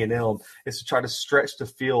for A&M, is to try to stretch the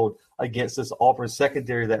field against this Auburn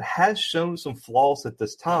secondary that has shown some flaws at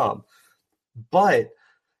this time. But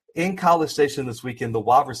in College Station this weekend, the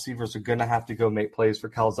wide receivers are going to have to go make plays for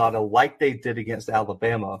Calzada like they did against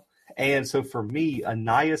Alabama. And so for me,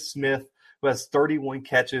 Aniyah Smith, who has 31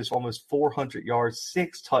 catches, almost 400 yards,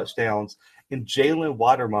 6 touchdowns, and Jalen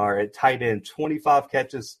Wydermyer at tight end, 25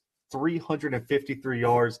 catches, 353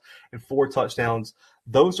 yards, and 4 touchdowns.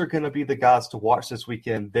 Those are going to be the guys to watch this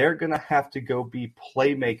weekend. They're going to have to go be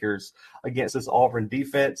playmakers against this Auburn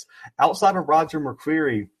defense. Outside of Roger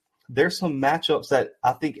McCreary, there's some matchups that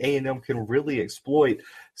I think A&M can really exploit,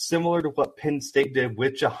 similar to what Penn State did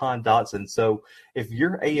with Jahan Dotson. So if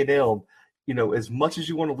you're A&M, as much as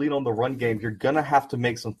you want to lean on the run game, you're going to have to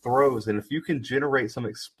make some throws. And if you can generate some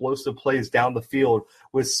explosive plays down the field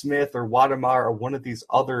with Smith or Wademeyer or one of these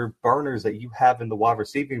other burners that you have in the wide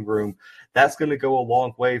receiving room, that's going to go a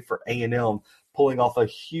long way for A&M pulling off a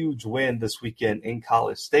huge win this weekend in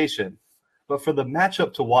College Station. But for the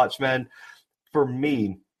matchup to watch, man, for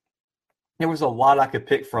me, there was a lot I could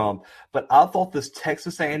pick from, but I thought this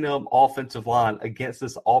Texas A&M offensive line against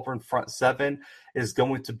this Auburn front seven is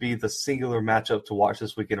going to be the singular matchup to watch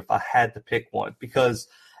this weekend if I had to pick one, because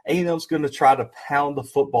A&M's going to try to pound the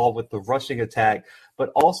football with the rushing attack,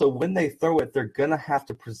 but also when they throw it, they're going to have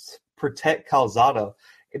to protect Calzada,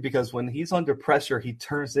 because when he's under pressure, he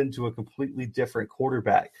turns into a completely different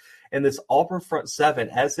quarterback. And this Auburn front seven,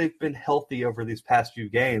 as they've been healthy over these past few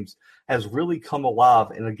games, has really come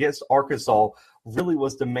alive. And against Arkansas, really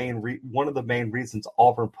was one of the main reasons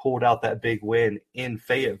Auburn pulled out that big win in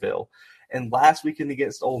Fayetteville. And last weekend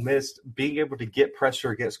against Ole Miss, being able to get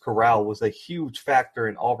pressure against Corral was a huge factor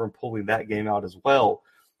in Auburn pulling that game out as well.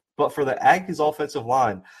 But for the Aggies offensive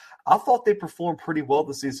line, I thought they performed pretty well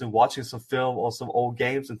this season, watching some film on some old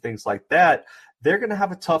games and things like that. They're going to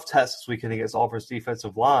have a tough test this weekend against Auburn's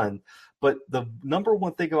defensive line. But the number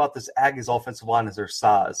one thing about this Aggies offensive line is their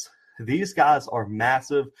size. These guys are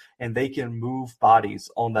massive, and they can move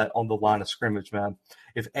bodies on the line of scrimmage, man.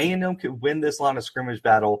 If A&M can win this line of scrimmage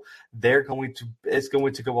battle, it's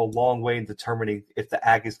going to go a long way in determining if the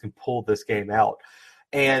Aggies can pull this game out.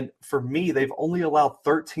 And for me, they've only allowed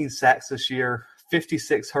 13 sacks this year,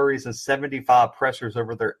 56 hurries, and 75 pressures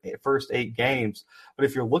over their first 8 games. But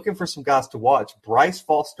if you're looking for some guys to watch, Bryce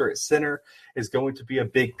Foster at center is going to be a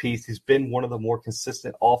big piece. He's been one of the more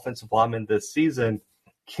consistent offensive linemen this season.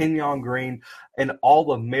 Kenyon Green, an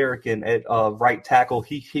All-American at right tackle.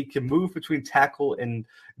 He can move between tackle and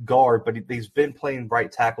guard, but he's been playing right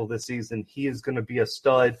tackle this season. He is going to be a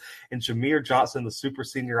stud. And Jameer Johnson, the super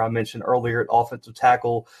senior I mentioned earlier at offensive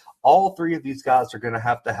tackle, all three of these guys are going to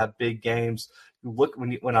have big games. Look,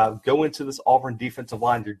 when I go into this Auburn defensive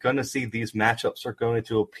line, you're going to see these matchups are going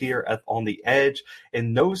to appear on the edge.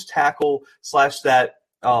 And nose tackle / that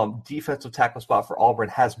defensive tackle spot for Auburn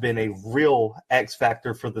has been a real X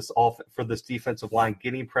factor for this defensive line,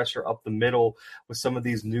 getting pressure up the middle with some of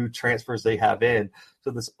these new transfers they have in.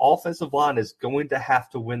 So this offensive line is going to have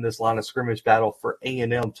to win this line of scrimmage battle for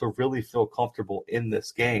A&M to really feel comfortable in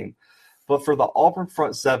this game. But for the Auburn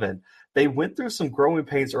front seven, they went through some growing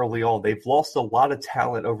pains early on. They've lost a lot of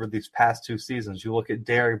talent over these past 2 seasons. You look at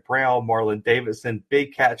Derrick Brown, Marlon Davidson,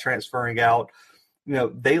 Big Cat transferring out.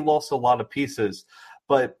 They lost a lot of pieces.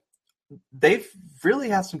 But they've really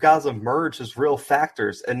had some guys emerge as real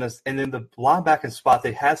factors. And in the linebacking spot,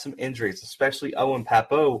 they had some injuries, especially Owen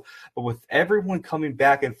Pappoe. But with everyone coming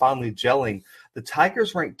back and finally gelling, the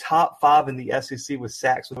Tigers ranked top 5 in the SEC with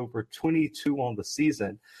sacks with over 22 on the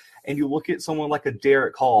season. And you look at someone like a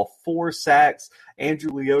Derek Hall, 4 sacks,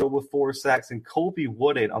 Andrew Leota with 4 sacks, and Colby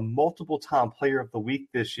Wooden, a multiple-time player of the week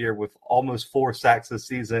this year with almost 4 sacks this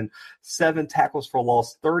season, 7 tackles for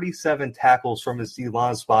loss, 37 tackles from his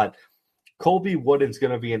D-line spot. Colby Wooden's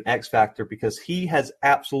going to be an X factor because he has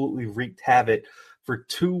absolutely wreaked havoc for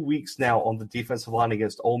 2 weeks now on the defensive line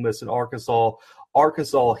against Ole Miss and Arkansas.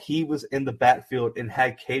 He was in the backfield and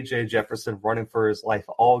had KJ Jefferson running for his life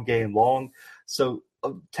all game long. So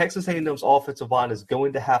Texas A&M's offensive line is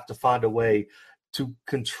going to have to find a way to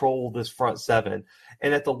control this front seven.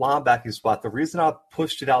 And at the linebacking spot, the reason I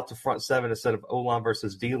pushed it out to front seven instead of O-line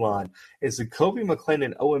versus D-line is that Kobe McLean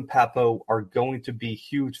and Owen Pappoe are going to be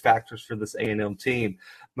huge factors for this A&M team.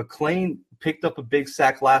 McLean picked up a big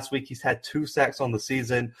sack last week. He's had 2 sacks on the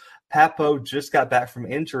season. Pappoe just got back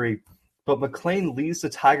from injury. But McLean leads the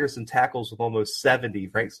Tigers in tackles with almost 70,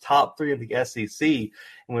 ranks top 3 in the SEC. And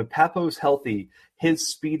when Pappoe's healthy,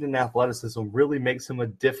 his speed and athleticism really makes him a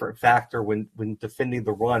different factor when defending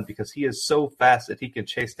the run because he is so fast that he can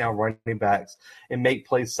chase down running backs and make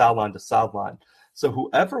plays sideline to sideline. So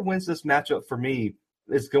whoever wins this matchup for me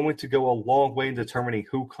is going to go a long way in determining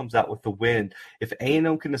who comes out with the win. If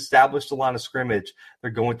A&M can establish the line of scrimmage,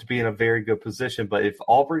 they're going to be in a very good position. But if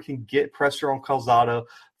Auburn can get pressure on Calzada,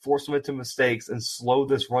 force them into mistakes, and slow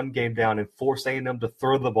this run game down and force A&M to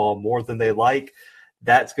throw the ball more than they like,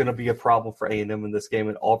 that's going to be a problem for A&M in this game,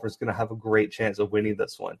 and Auburn's going to have a great chance of winning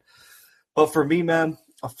this one. But for me, man,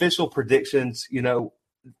 official predictions,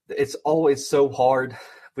 it's always so hard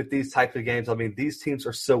with these types of games. I mean, these teams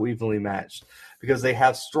are so evenly matched because they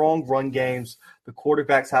have strong run games. The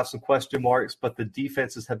quarterbacks have some question marks, but the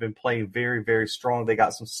defenses have been playing very, very strong. They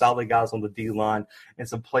got some solid guys on the D-line and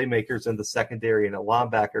some playmakers in the secondary and a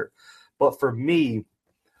linebacker. But for me,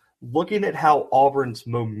 looking at how Auburn's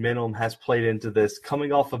momentum has played into this,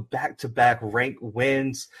 coming off of back-to-back ranked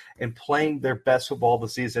wins and playing their best football of the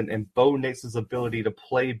season, and Bo Nix's ability to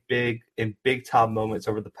play big in big-time moments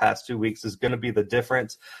over the past 2 weeks is going to be the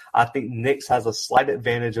difference. I think Nix has a slight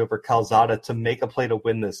advantage over Calzada to make a play to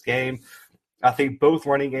win this game. I think both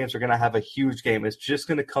running games are going to have a huge game. It's just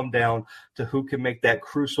going to come down to who can make that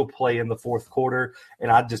crucial play in the fourth quarter,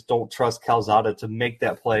 and I just don't trust Calzada to make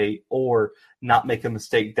that play or not make a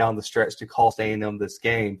mistake down the stretch to cost A&M this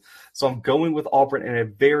game. So I'm going with Auburn in a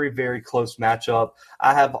very, very close matchup.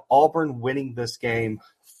 I have Auburn winning this game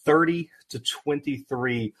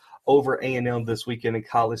 30-23 over A&M this weekend in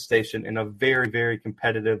College Station in a very, very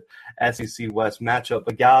competitive SEC West matchup.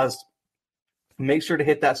 But guys, make sure to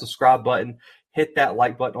hit that subscribe button, hit that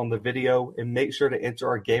like button on the video, and make sure to enter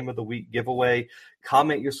our Game of the Week giveaway.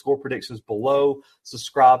 Comment your score predictions below,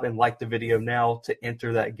 subscribe, and like the video now to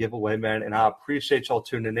enter that giveaway, man. And I appreciate y'all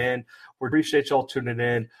tuning in.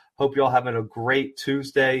 Hope y'all having a great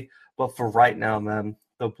Tuesday. But for right now, man,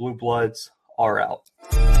 the Blue Bloods are out.